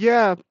ending?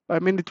 Yeah, I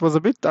mean, it was a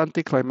bit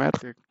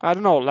anticlimactic. I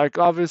don't know, like,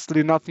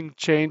 obviously nothing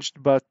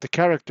changed, but the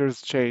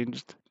characters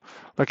changed.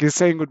 Like, he's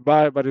saying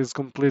goodbye, but he's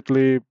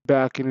completely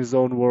back in his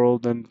own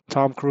world, and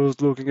Tom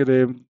Cruise looking at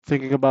him,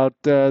 thinking about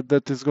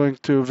that he's going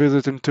to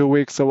visit in 2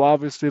 weeks. So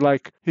obviously,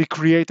 like, he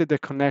created a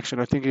connection.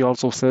 I think he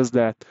also says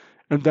that.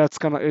 And that's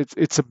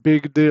it's a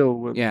big deal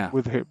with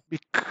him.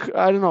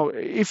 I don't know,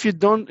 if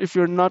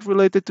you're not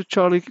related to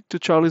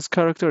Charlie's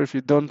character, if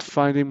you don't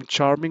find him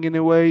charming in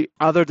a way,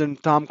 other than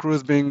Tom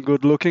Cruise being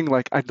good looking,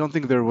 like I don't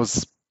think there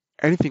was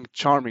anything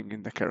charming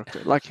in the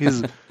character. Like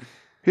he's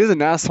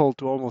an asshole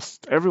to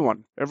almost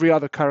everyone, every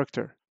other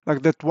character.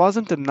 Like that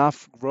wasn't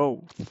enough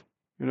growth.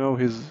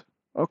 He's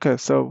okay,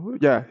 so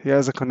yeah, he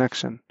has a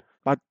connection.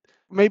 But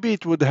maybe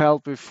it would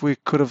help if we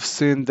could have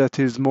seen that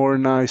he's more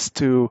nice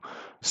to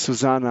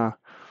Susanna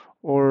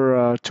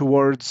or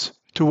towards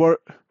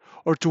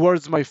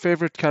my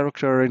favorite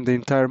character in the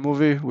entire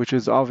movie, which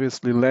is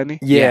obviously Lenny.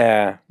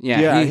 Yeah.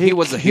 He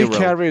was a hero. He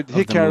carried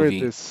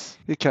movie. this.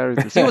 He carried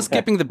this. He was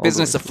keeping the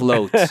business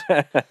afloat.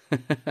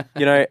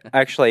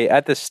 Actually,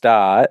 at the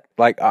start,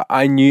 like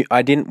I knew,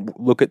 I didn't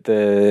look at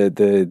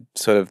the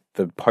sort of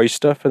the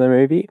poster for the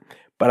movie,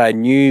 but I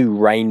knew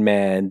Rain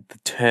Man, the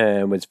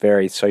term, was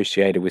very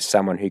associated with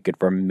someone who could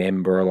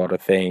remember a lot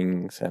of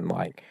things and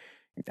like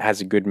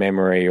has a good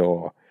memory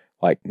or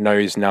like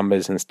knows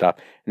numbers and stuff.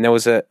 And there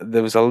was a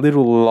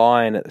little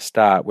line at the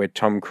start where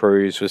Tom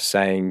Cruise was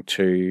saying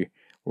to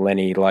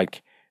Lenny,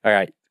 like, all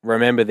right,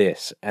 remember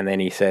this. And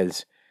then he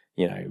says,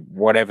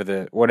 whatever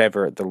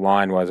the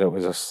line was, it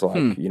was just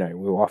like,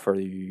 we'll offer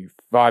you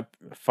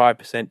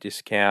 5%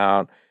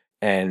 discount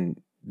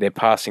and they're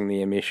passing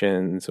the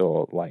emissions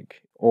or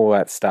like all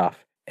that stuff.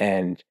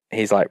 And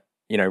he's like,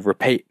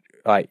 repeat,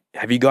 like,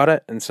 have you got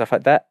it? And stuff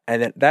like that.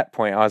 And at that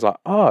point, I was like,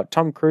 oh,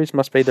 Tom Cruise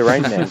must be the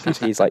Rain Man because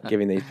he's like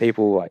giving these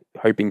people, like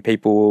hoping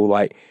people will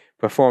like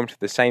perform to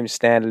the same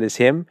standard as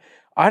him.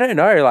 I don't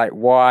know, like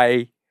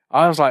why.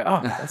 I was like, oh,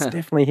 that's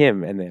definitely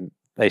him. And then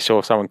they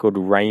saw someone called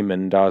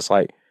Raymond. I was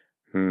like,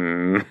 I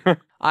don't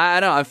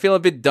know. I feel a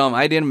bit dumb.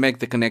 I didn't make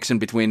the connection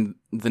between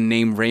the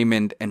name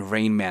Raymond and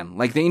Rain Man.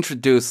 Like they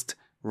introduced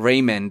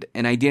Raymond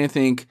and I didn't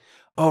think,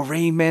 oh,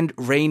 Raymond,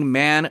 Rain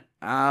Man.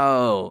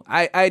 Oh,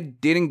 I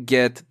didn't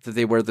get that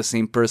they were the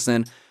same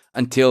person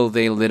until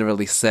they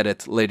literally said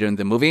it later in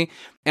the movie.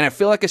 And I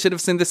feel like I should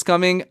have seen this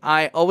coming.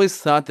 I always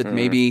thought that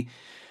maybe,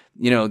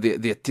 the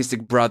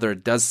autistic brother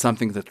does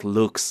something that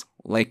looks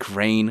like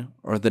Rain,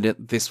 or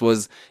that this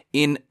was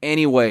in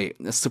any way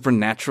a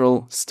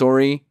supernatural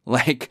story,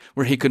 like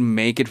where he could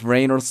make it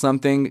rain or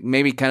something.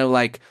 Maybe kind of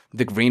like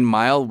the Green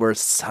Mile where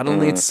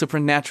suddenly it's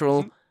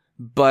supernatural,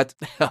 but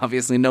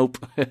obviously nope.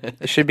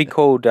 It should be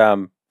called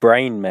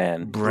Brain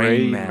Man.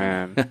 Brain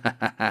Man.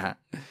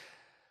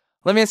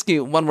 Let me ask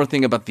you one more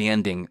thing about the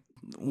ending.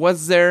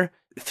 Was there,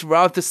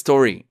 throughout the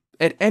story,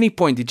 at any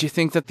point, did you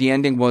think that the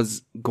ending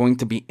was going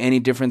to be any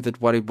different than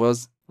what it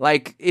was?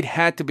 Like, it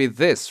had to be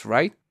this,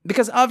 right?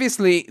 Because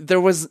obviously,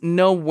 there was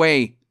no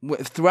way,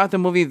 throughout the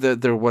movie,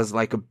 there was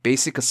like a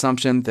basic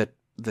assumption that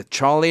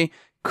Charlie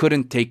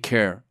couldn't take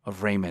care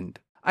of Raymond.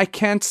 I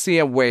can't see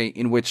a way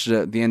in which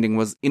the ending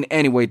was in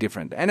any way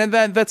different. And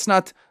that's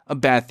not a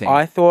bad thing.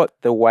 I thought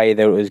the way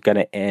that it was going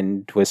to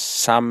end was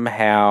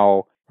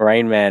somehow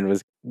Rain Man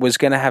was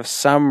going to have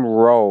some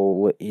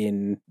role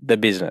in the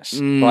business.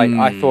 Like,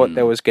 I thought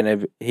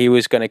he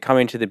was going to come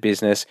into the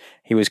business.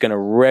 He was going to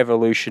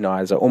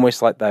revolutionize it,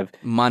 almost like they've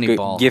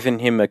Moneyball. given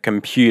him a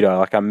computer,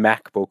 like a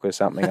MacBook or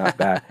something like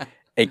that,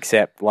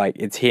 except like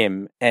it's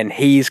him and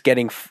he's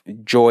getting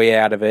joy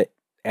out of it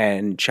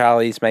and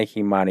Charlie's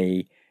making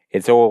money.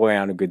 It's all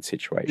around a good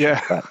situation.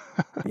 Yeah. But,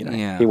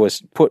 he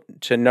was put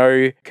to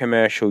no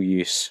commercial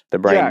use, the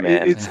Brain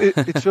Man.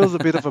 It feels a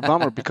bit of a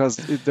bummer because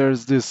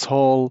there's this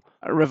whole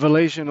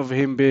revelation of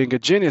him being a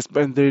genius,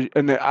 but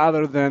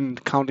other than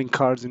counting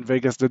cards in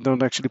Vegas, they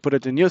don't actually put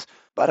it in use.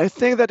 But I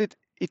think that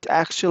it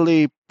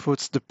actually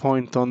puts the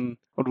point on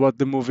what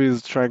the movie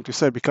is trying to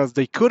say, because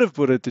they could have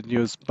put it in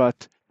use,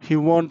 but he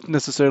won't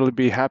necessarily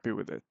be happy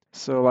with it.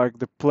 So, like,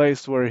 the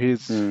place where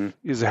he's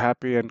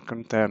happy and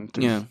content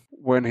is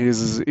when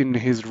he's in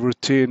his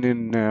routine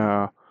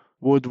in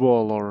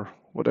Woodwall or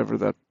whatever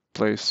that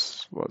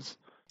place was.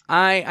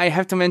 I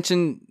have to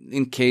mention,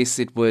 in case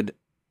it would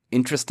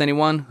interest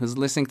anyone who's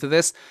listening to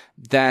this,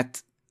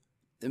 that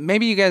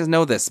maybe you guys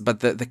know this, but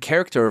the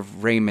character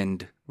of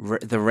Raymond,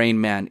 the Rain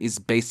Man, is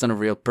based on a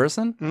real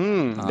person.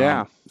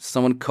 Yeah.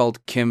 Someone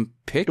called Kim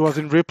Pick. It was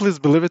in Ripley's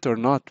Believe It or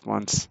Not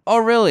once. Oh,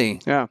 really?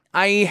 Yeah.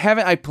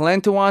 I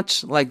plan to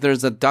watch, like,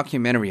 there's a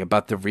documentary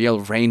about the real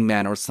Rain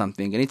Man or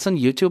something, and it's on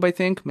YouTube, I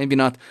think. Maybe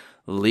not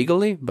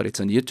legally, but it's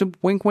on YouTube.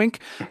 Wink, wink.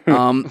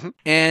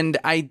 And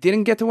I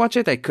didn't get to watch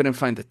it. I couldn't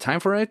find the time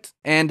for it.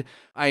 And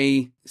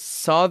I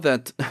saw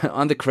that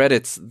on the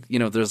credits,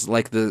 there's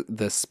like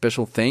the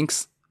special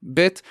thanks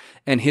bit,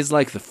 and he's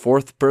like the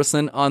fourth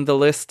person on the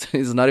list.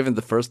 He's not even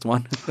the first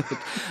one.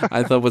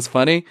 I thought was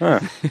funny.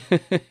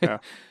 Yeah.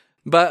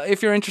 But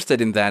if you're interested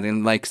in that,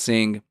 in like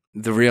seeing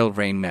the real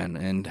Rain Man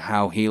and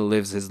how he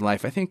lives his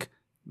life, I think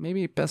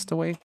maybe he passed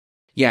away.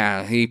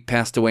 Yeah, he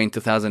passed away in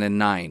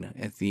 2009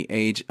 at the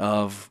age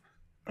of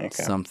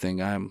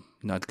something. I'm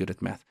not good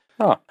at math.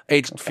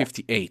 Aged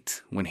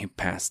 58 when he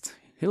passed.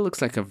 He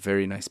looks like a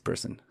very nice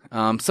person.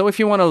 So if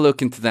you want to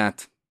look into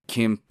that,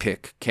 Kim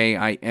Pick,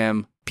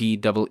 Kimpeek,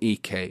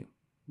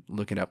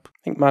 look it up. I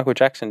think Michael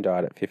Jackson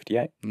died at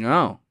 58.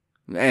 No,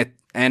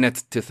 and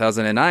it's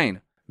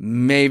 2009.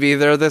 Maybe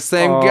they're the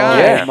same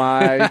guy. Oh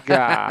my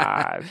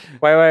God.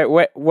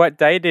 Wait, what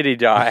day did he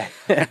die?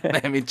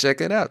 Let me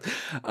check it out.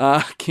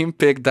 Kim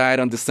Pick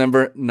died on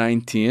December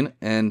 19,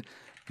 and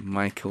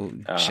Michael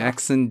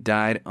Jackson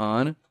died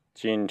on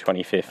June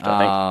 25th,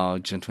 I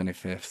think. June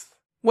 25th.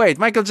 Wait,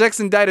 Michael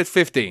Jackson died at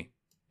 50.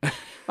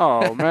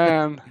 Oh,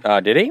 man.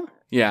 Did he?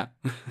 Yeah.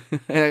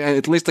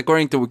 At least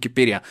according to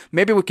Wikipedia.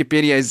 Maybe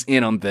Wikipedia is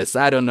in on this.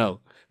 I don't know.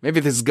 Maybe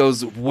this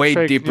goes way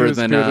Fake deeper news,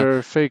 than...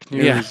 Peter, fake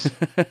news.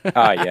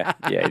 Yeah.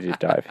 He did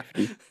die at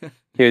 50.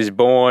 He was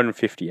born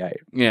 58.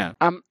 Yeah.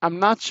 I'm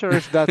not sure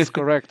if that's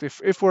correct.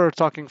 If we're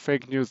talking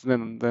fake news,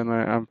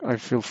 then I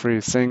feel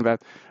free saying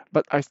that.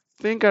 But I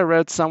think I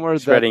read somewhere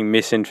Spreading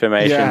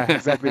misinformation. Yeah,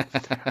 exactly.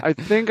 I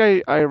think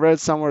I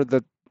read somewhere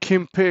that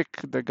Kim Pick,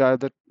 the guy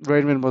that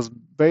Raymond was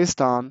based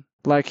on,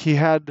 like, he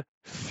had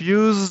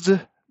fused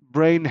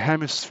brain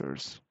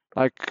hemispheres.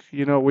 Like,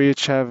 we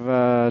each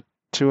have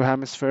 2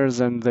 hemispheres,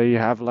 and they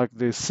have like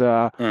this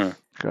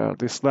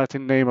this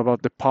Latin name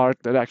about the part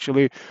that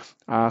actually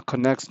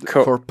connects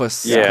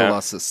Corpus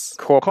callosum.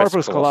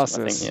 Corpus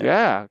callosum. Think,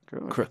 yeah.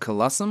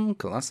 Callosum?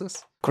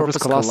 Colossus? Corpus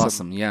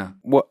callosum. Yeah.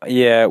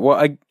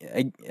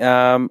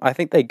 I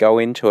think they go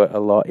into it a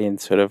lot in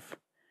sort of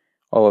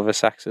Oliver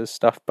Sacks's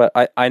stuff, but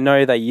I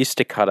know they used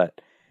to cut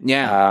it.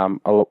 Yeah.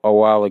 A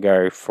while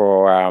ago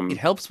for it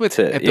helps with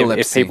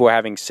epilepsy. If people are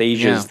having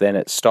seizures, then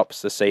it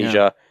stops the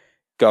seizure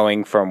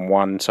going from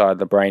one side of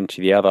the brain to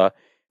the other.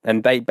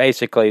 And they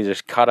basically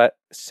just cut it,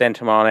 sent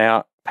them on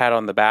out, pat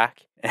on the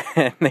back.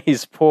 And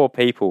these poor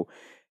people,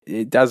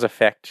 it does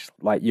affect,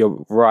 like,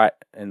 your right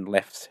and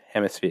left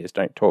hemispheres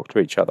don't talk to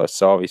each other.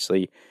 So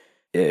obviously,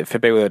 for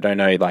people that don't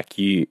know, like,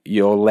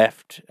 your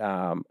left,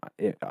 I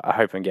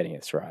hope I'm getting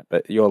this right,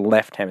 but your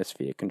left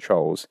hemisphere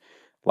controls,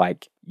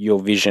 like, your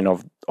vision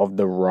of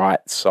the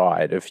right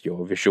side of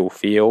your visual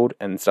field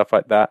and stuff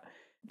like that.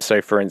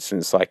 So, for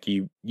instance, like,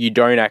 you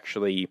don't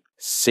actually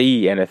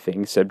see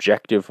anything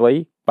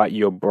subjectively, but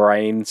your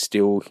brain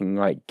still can,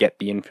 like, get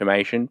the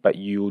information, but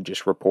you'll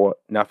just report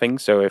nothing.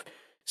 So if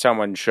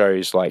someone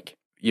shows, like,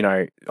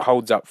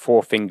 holds up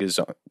 4 fingers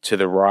to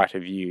the right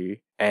of you,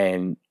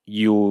 and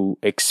you'll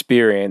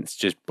experience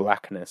just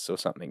blackness or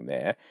something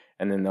there,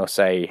 and then they'll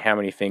say, how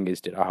many fingers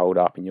did I hold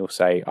up? And you'll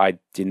say, I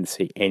didn't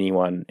see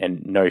anyone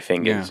and no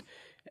fingers.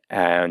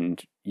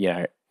 And,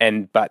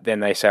 but then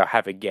they say,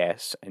 have a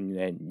guess, and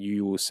then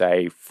you will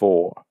say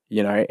 4,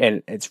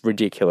 and it's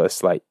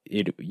ridiculous. Like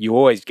you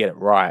always get it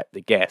right,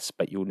 the guess,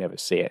 but you'll never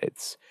see it.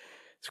 It's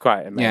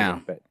quite amazing. Yeah.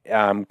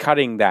 But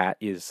cutting that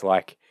is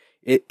like,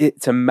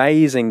 it's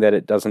amazing that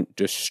it doesn't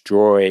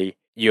destroy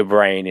your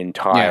brain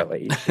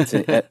entirely. Yeah.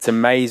 It's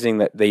amazing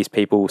that these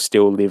people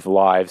still live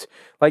lives,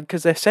 like,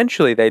 because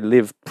essentially they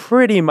live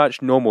pretty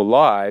much normal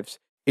lives.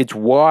 It's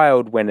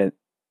wild when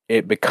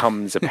it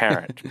becomes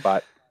apparent.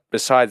 But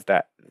besides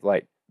that,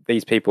 like,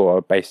 these people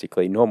are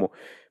basically normal.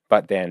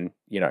 But then,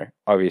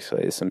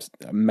 obviously there's some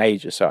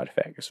major side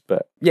effects.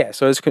 But yeah,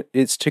 so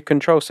it's to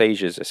control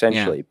seizures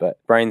essentially.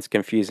 But brain's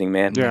confusing,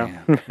 man.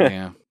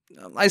 Yeah.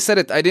 I said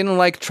it. I didn't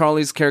like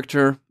Charlie's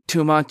character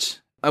too much.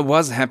 I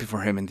was happy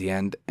for him in the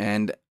end.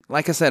 And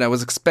like I said, I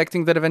was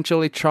expecting that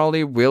eventually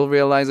Charlie will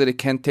realize that he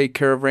can't take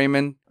care of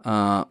Raymond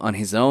on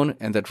his own,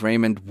 and that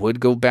Raymond would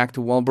go back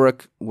to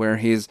Walbrook where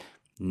he's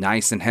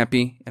nice and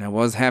happy. And I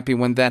was happy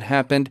when that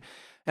happened.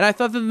 And I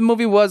thought that the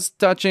movie was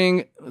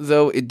touching,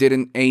 though it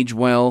didn't age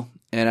well.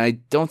 And I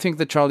don't think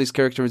that Charlie's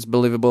character is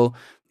believable.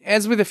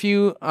 As with a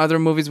few other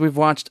movies we've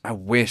watched, I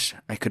wish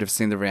I could have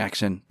seen the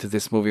reaction to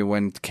this movie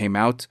when it came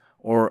out,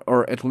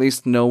 or at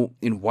least know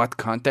in what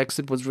context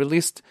it was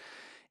released.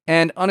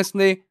 And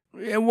honestly,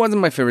 it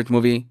wasn't my favorite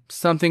movie.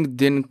 Something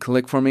didn't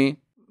click for me,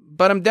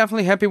 but I'm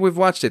definitely happy we've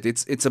watched it.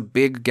 It's a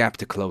big gap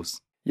to close.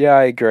 Yeah,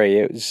 I agree.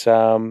 It was,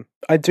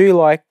 I do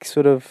like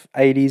sort of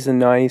 80s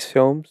and 90s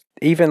films.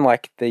 Even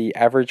like the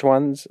average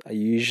ones are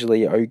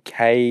usually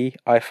okay,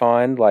 I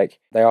find. Like,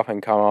 they often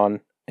come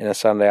on in a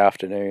Sunday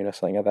afternoon or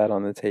something like that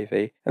on the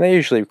TV. And they're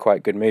usually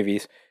quite good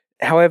movies.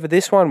 However,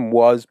 this one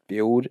was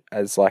billed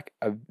as like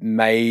a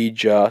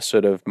major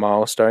sort of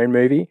milestone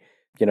movie.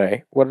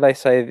 What do they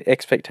say? The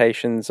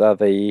expectations are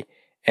the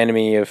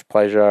enemy of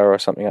pleasure or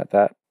something like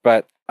that.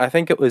 But I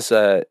think it was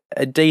a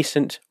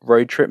decent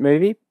road trip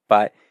movie,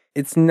 but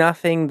it's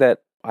nothing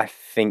that I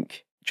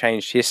think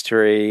changed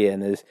history,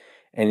 and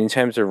in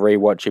terms of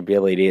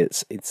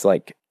rewatchability, it's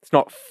like, it's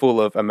not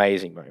full of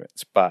amazing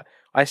moments, but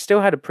I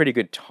still had a pretty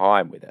good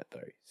time with it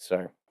though.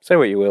 So say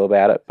what you will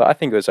about it, but I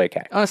think it was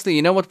okay. Honestly,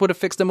 you know what would have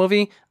fixed the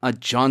movie? A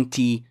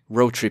jaunty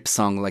road trip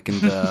song like in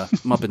the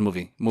Muppet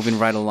movie, Moving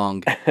Right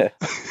Along. That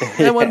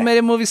would have made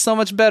the movie so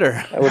much better.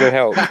 That would have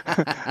helped.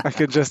 I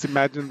can just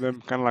imagine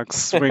them kind of like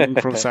swinging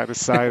from side to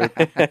side.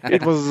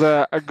 It was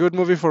a good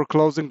movie for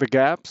closing the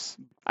gaps.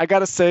 I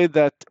gotta say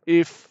that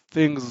if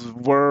things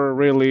were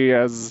really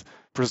as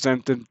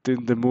presented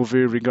in the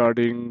movie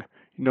regarding,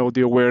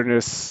 the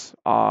awareness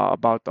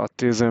about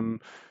autism,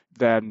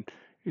 then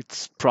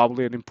it's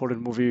probably an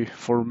important movie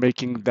for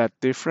making that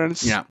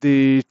difference. Yeah.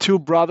 The two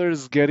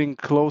brothers getting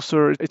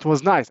closer, it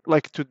was nice.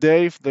 Like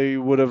today, if they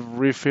would have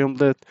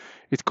refilmed it,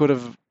 it could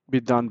have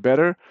been done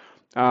better.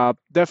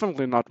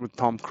 Definitely not with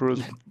Tom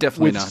Cruise.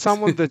 Definitely with not.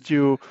 Someone that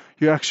you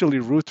actually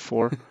root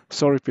for.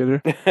 Sorry,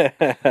 Peter.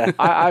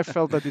 I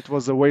felt that it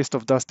was a waste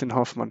of Dustin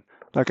Hoffman.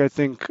 Like, I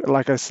think,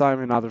 like I saw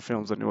him in other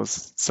films, and it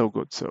was so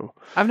good. So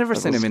I've never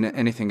seen him in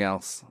anything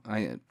else.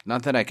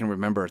 Not that I can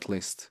remember, at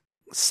least.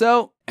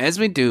 So, as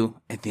we do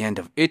at the end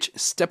of each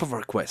step of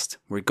our quest,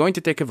 we're going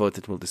to take a vote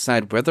that will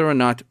decide whether or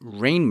not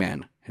Rain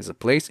Man has a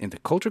place in the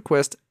Culture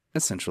Quest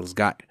Essentials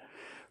Guide.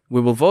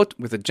 We will vote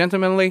with a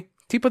gentlemanly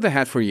tip of the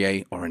hat for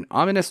yay or an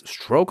ominous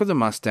stroke of the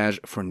mustache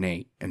for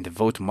nay, and the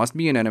vote must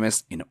be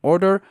unanimous in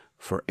order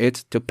for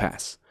it to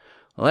pass.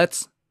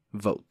 Let's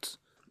vote.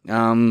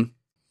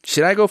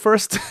 Should I go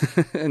first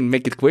and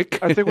make it quick?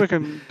 I think we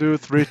can do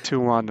 3, 2,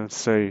 1 and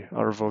say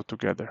our vote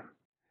together.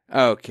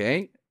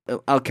 Okay,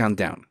 I'll count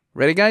down.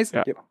 Ready, guys?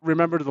 Yeah. Yep.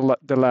 Remember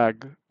the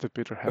lag that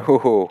Peter had.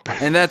 Ooh.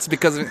 And that's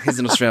because he's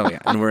in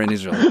Australia and we're in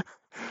Israel.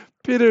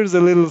 Peter's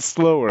a little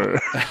slower.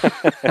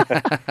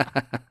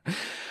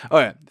 All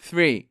right,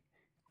 3,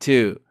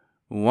 2,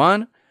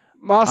 1.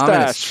 Mustache.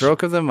 Ominous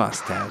stroke of the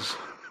mustache.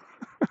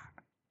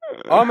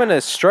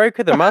 Ominous stroke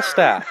of the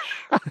mustache.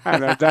 I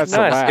know, that's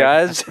nice,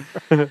 guys.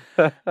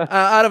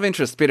 Out of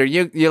interest, Peter,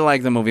 you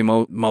like the movie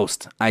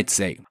most, I'd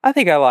say. I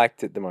think I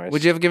liked it the most.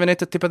 Would you have given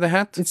it a tip of the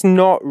hat? It's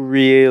not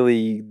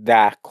really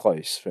that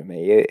close for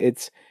me.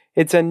 It's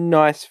a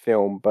nice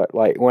film, but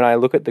like when I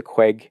look at the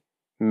Queg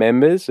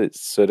members, it's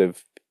sort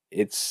of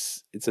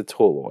it's a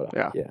tall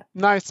order. Yeah.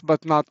 Nice,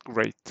 but not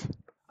great.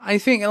 I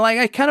think,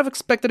 I kind of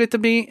expected it to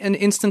be an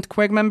instant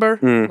Queg member,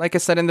 like I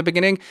said in the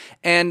beginning.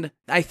 And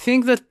I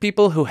think that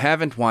people who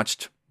haven't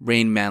watched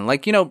Rain Man,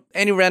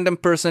 any random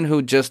person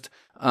who just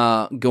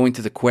go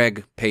into the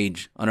Queg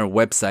page on our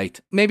website,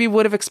 maybe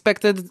would have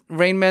expected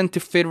Rain Man to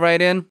fit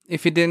right in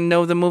if he didn't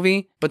know the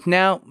movie. But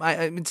now,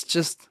 it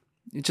just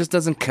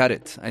doesn't cut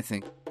it, I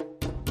think.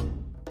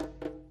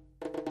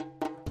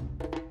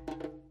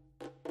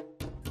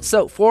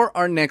 So, for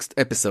our next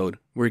episode,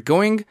 we're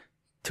going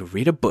to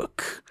read a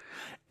book.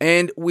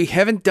 And we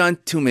haven't done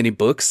too many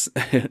books,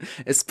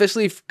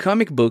 especially if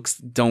comic books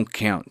don't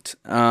count.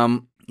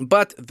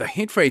 But the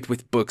hit rate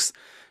with books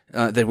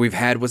that we've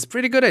had was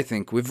pretty good, I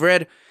think. We've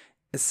read,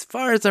 as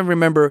far as I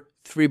remember,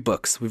 3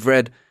 books. We've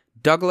read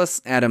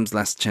Douglas Adams'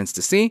 Last Chance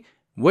to See,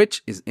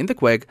 which is in the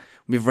Quag.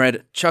 We've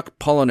read Chuck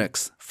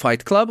Palahniuk's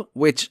Fight Club,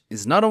 which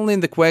is not only in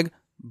the Quag,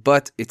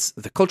 but it's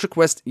the Culture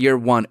Quest Year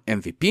 1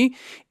 MVP.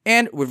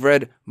 And we've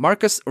read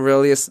Marcus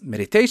Aurelius'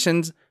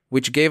 Meditations,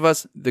 which gave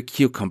us the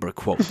cucumber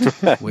quote,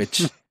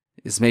 which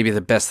is maybe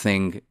the best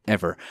thing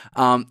ever.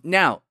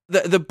 Now,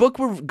 the book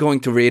we're going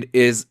to read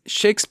is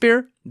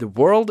Shakespeare, The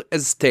World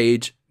as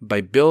Stage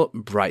by Bill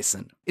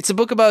Bryson. It's a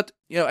book about,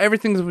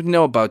 everything that we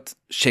know about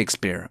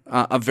Shakespeare,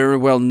 a very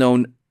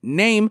well-known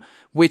name,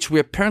 which we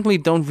apparently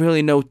don't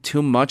really know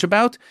too much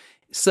about.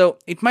 So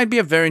it might be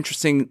a very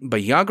interesting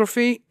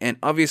biography, and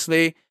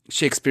obviously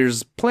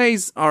Shakespeare's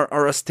plays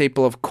are a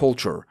staple of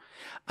culture.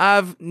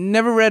 I've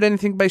never read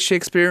anything by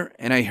Shakespeare,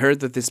 and I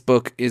heard that this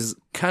book is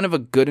kind of a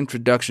good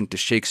introduction to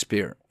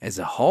Shakespeare as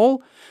a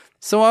whole,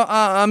 so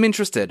I'm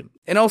interested.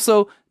 And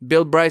also,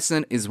 Bill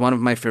Bryson is one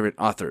of my favorite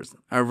authors.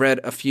 I read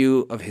a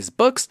few of his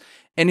books,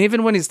 and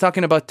even when he's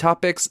talking about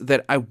topics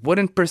that I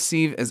wouldn't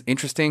perceive as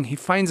interesting, he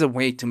finds a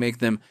way to make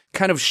them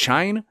kind of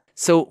shine.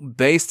 So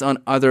based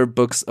on other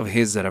books of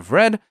his that I've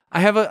read, I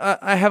have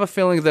a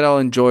feeling that I'll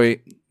enjoy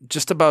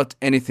just about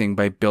anything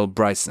by Bill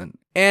Bryson.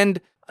 And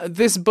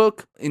this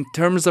book, in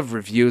terms of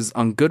reviews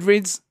on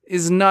Goodreads,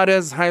 is not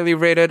as highly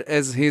rated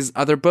as his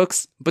other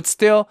books, but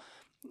still,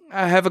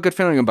 I have a good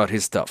feeling about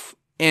his stuff.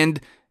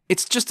 And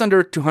it's just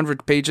under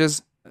 200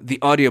 pages. The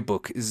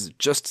audiobook is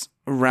just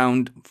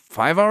around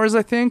 5 hours,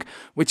 I think,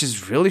 which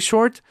is really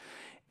short.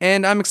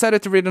 And I'm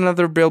excited to read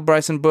another Bill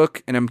Bryson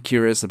book, and I'm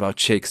curious about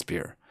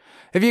Shakespeare.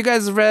 Have you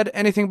guys read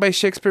anything by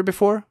Shakespeare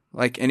before?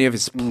 Like any of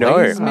his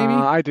plays, maybe?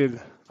 I did.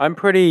 I'm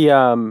pretty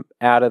out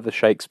of the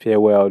Shakespeare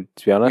world,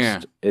 to be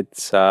honest. Yeah.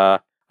 It's I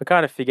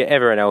kind of figure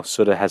everyone else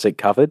sort of has it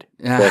covered.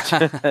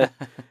 But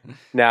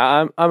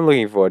now I'm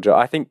looking forward to it.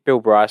 I think Bill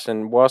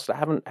Bryson, whilst I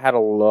haven't had a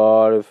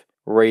lot of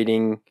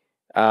reading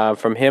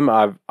from him,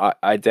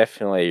 I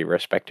definitely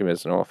respect him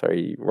as an author.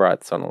 He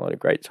writes on a lot of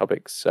great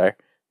topics, so I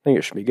think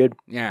it should be good.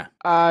 Yeah.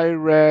 I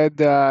read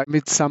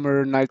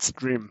Midsummer Night's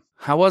Dream.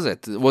 How was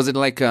it? Was it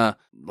like a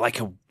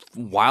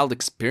wild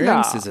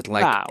experience? Nah, Is it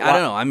like nah, I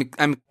don't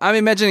know. I'm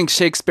imagining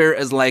Shakespeare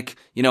as like,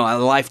 a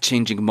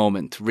life-changing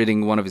moment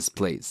reading one of his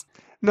plays.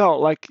 No,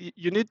 like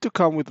you need to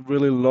come with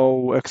really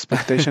low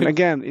expectation.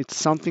 Again, it's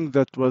something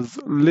that was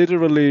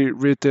literally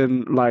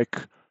written like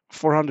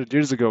 400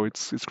 years ago.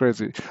 It's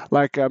crazy.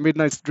 Like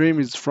Midnight's Dream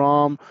is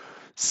from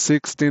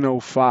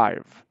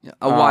 1605. Yeah,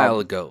 a while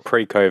ago.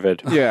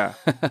 Pre-COVID. Yeah.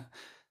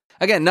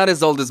 Again, not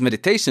as old as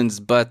Meditations,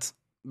 but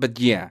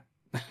yeah.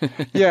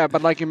 Yeah,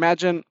 but like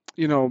imagine,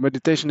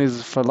 meditation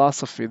is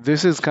philosophy.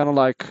 This is kind of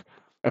like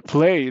a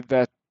play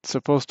that's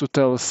supposed to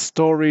tell a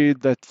story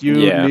that you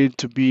need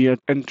to be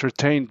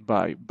entertained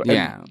by.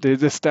 Yeah. And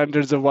the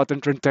standards of what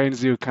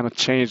entertains you kind of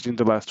changed in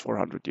the last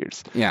 400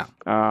 years. Yeah.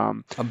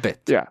 A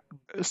bit. Yeah.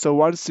 So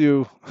once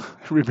you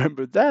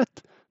remember that,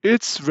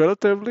 it's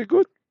relatively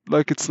good.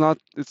 Like it's not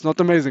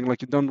amazing.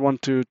 Like you don't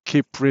want to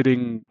keep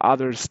reading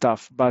other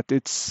stuff, but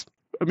it's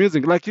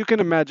amusing. Like you can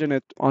imagine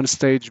it on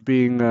stage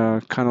being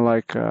kind of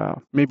like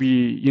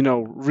maybe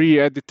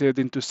re-edited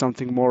into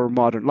something more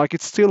modern. Like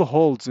it still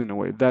holds in a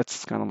way.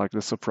 That's kind of like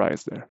the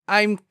surprise there.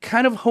 I'm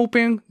kind of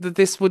hoping that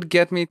this would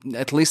get me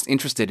at least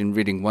interested in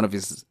reading one of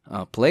his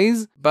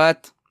plays,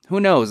 but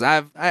who knows?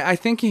 I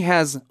think he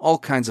has all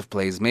kinds of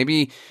plays.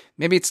 Maybe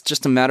it's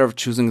just a matter of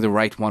choosing the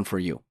right one for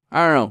you.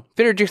 I don't know.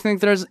 Peter, do you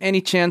think there's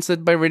any chance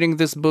that by reading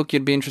this book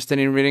you'd be interested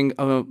in reading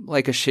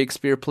like a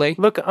Shakespeare play?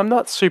 Look, I'm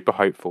not super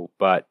hopeful,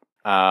 but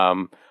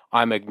I'm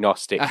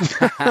agnostic.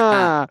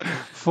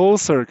 Full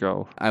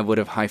circle. I would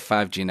have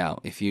high-fived you now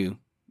if you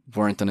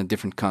weren't on a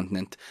different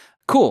continent.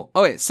 Cool.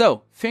 Okay,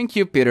 so thank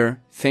you,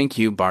 Peter. Thank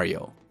you,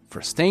 Barrio,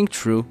 for staying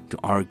true to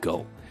our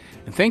goal.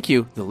 And thank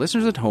you, the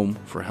listeners at home,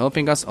 for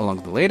helping us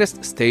along the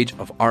latest stage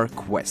of our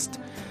quest.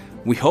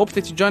 We hope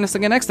that you join us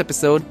again next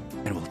episode,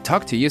 and we'll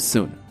talk to you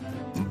soon.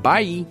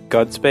 Bye.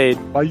 Godspeed.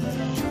 Bye.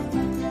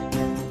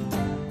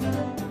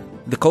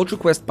 The Culture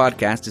Quest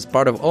podcast is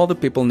part of All the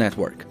People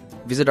Network.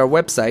 Visit our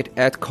website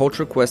at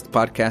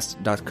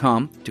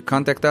culturequestpodcast.com to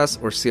contact us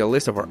or see a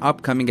list of our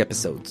upcoming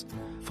episodes.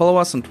 Follow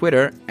us on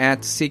Twitter at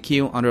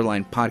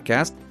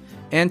CQ_podcast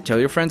and tell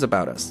your friends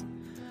about us.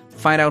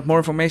 Find out more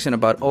information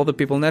about All the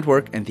People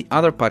Network and the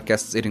other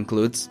podcasts it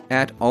includes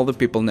at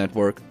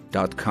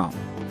allthepeoplenetwork.com.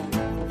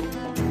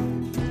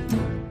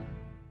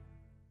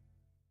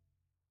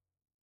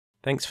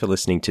 Thanks for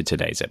listening to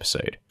today's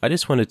episode. I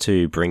just wanted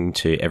to bring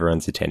to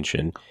everyone's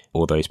attention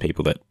all those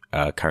people that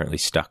are currently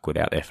stuck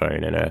without their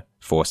phone and are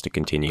forced to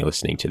continue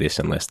listening to this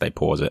unless they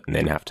pause it and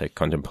then have to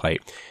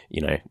contemplate,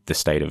 the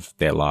state of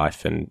their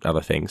life and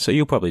other things. So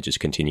you'll probably just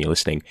continue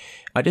listening.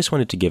 I just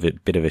wanted to give a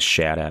bit of a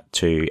shout out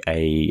to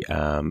a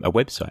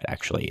website,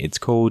 actually. It's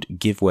called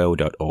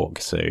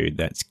givewell.org. So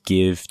that's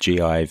give,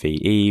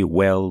 G-I-V-E,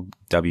 well,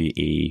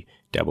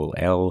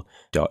 WELL.org.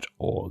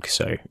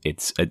 So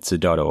it's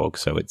a .org,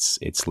 so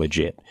it's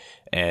legit.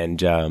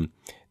 And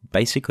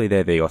basically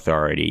they're the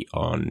authority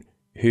on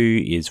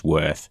who is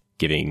worth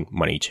giving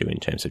money to in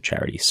terms of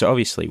charity. So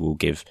obviously we'll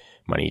give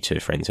money to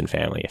friends and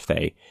family if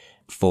they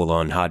fall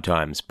on hard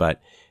times,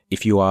 but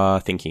if you are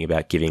thinking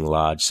about giving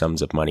large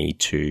sums of money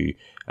to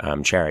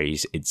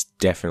charities, it's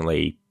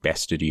definitely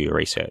best to do your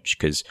research,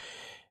 because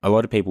a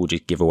lot of people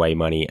just give away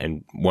money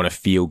and want to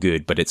feel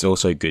good, but it's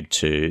also good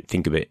to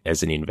think of it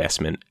as an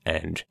investment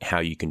and how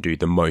you can do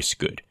the most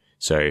good.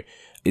 So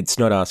it's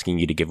not asking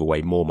you to give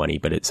away more money,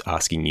 but it's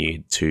asking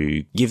you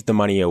to give the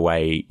money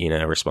away in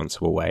a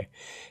responsible way.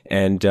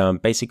 And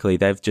basically,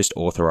 they've just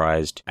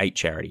authorized 8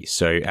 charities.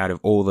 So out of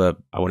all the,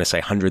 I want to say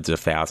hundreds of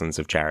thousands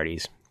of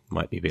charities,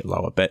 might be a bit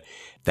lower, but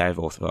they've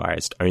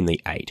authorized only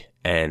 8.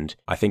 And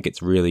I think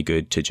it's really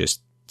good to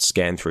just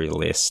scan through the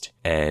list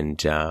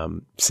and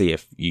see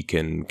if you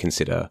can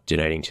consider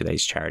donating to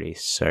these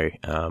charities. So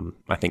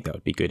I think that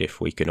would be good if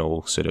we can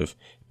all sort of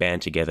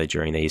band together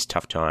during these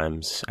tough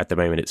times. At the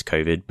moment it's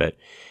COVID, but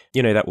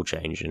that will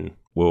change and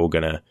we're all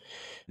going to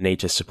need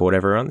to support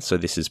everyone. So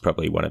this is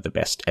probably one of the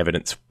best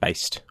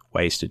evidence-based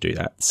ways to do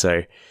that.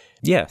 So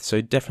yeah, so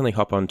definitely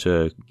hop on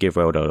to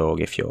givewell.org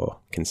if you're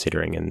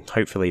considering, and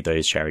hopefully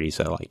those charities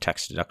are like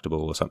tax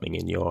deductible or something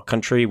in your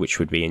country, which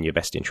would be in your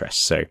best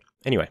interest. So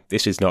anyway,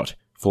 this is not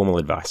formal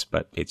advice,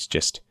 but it's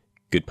just a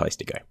good place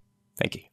to go. Thank you.